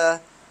will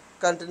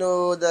continue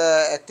the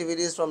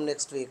activities from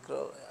next week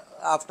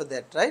after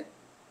that right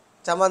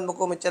Chamath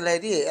මොකෝ මෙච්චර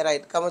හිටියේ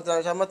right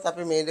චමත්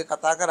අපි මේ දේ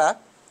කතා කරා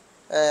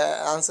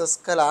answers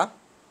කළා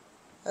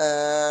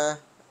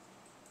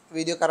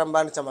වීඩියෝ කරන්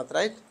බලන්න චමත්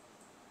right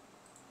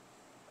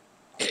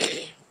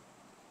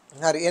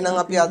හරි එහෙනම්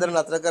අපි අද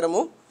නතර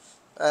කරමු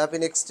අපි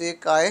next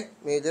week ආයේ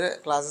මේජර්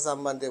ක්ලාසස්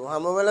සම්බන්ධව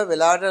හැමෝම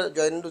වෙලාවට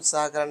join වෙන්න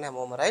උත්සාහ කරන්න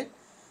හැමෝම right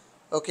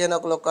okay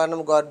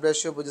nakulokkanam god bless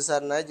you buju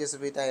sarnai jesu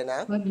pitayena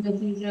God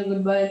bless you, sir.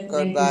 Goodbye.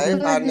 goodbye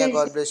Harnya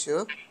god bless you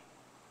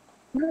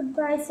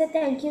Goodbye, sir.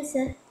 Thank you,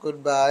 sir.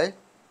 goodbye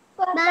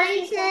Bye,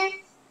 sir.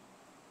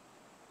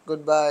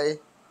 goodbye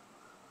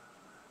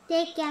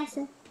Take care,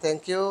 sir.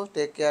 thank you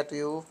take care to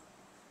you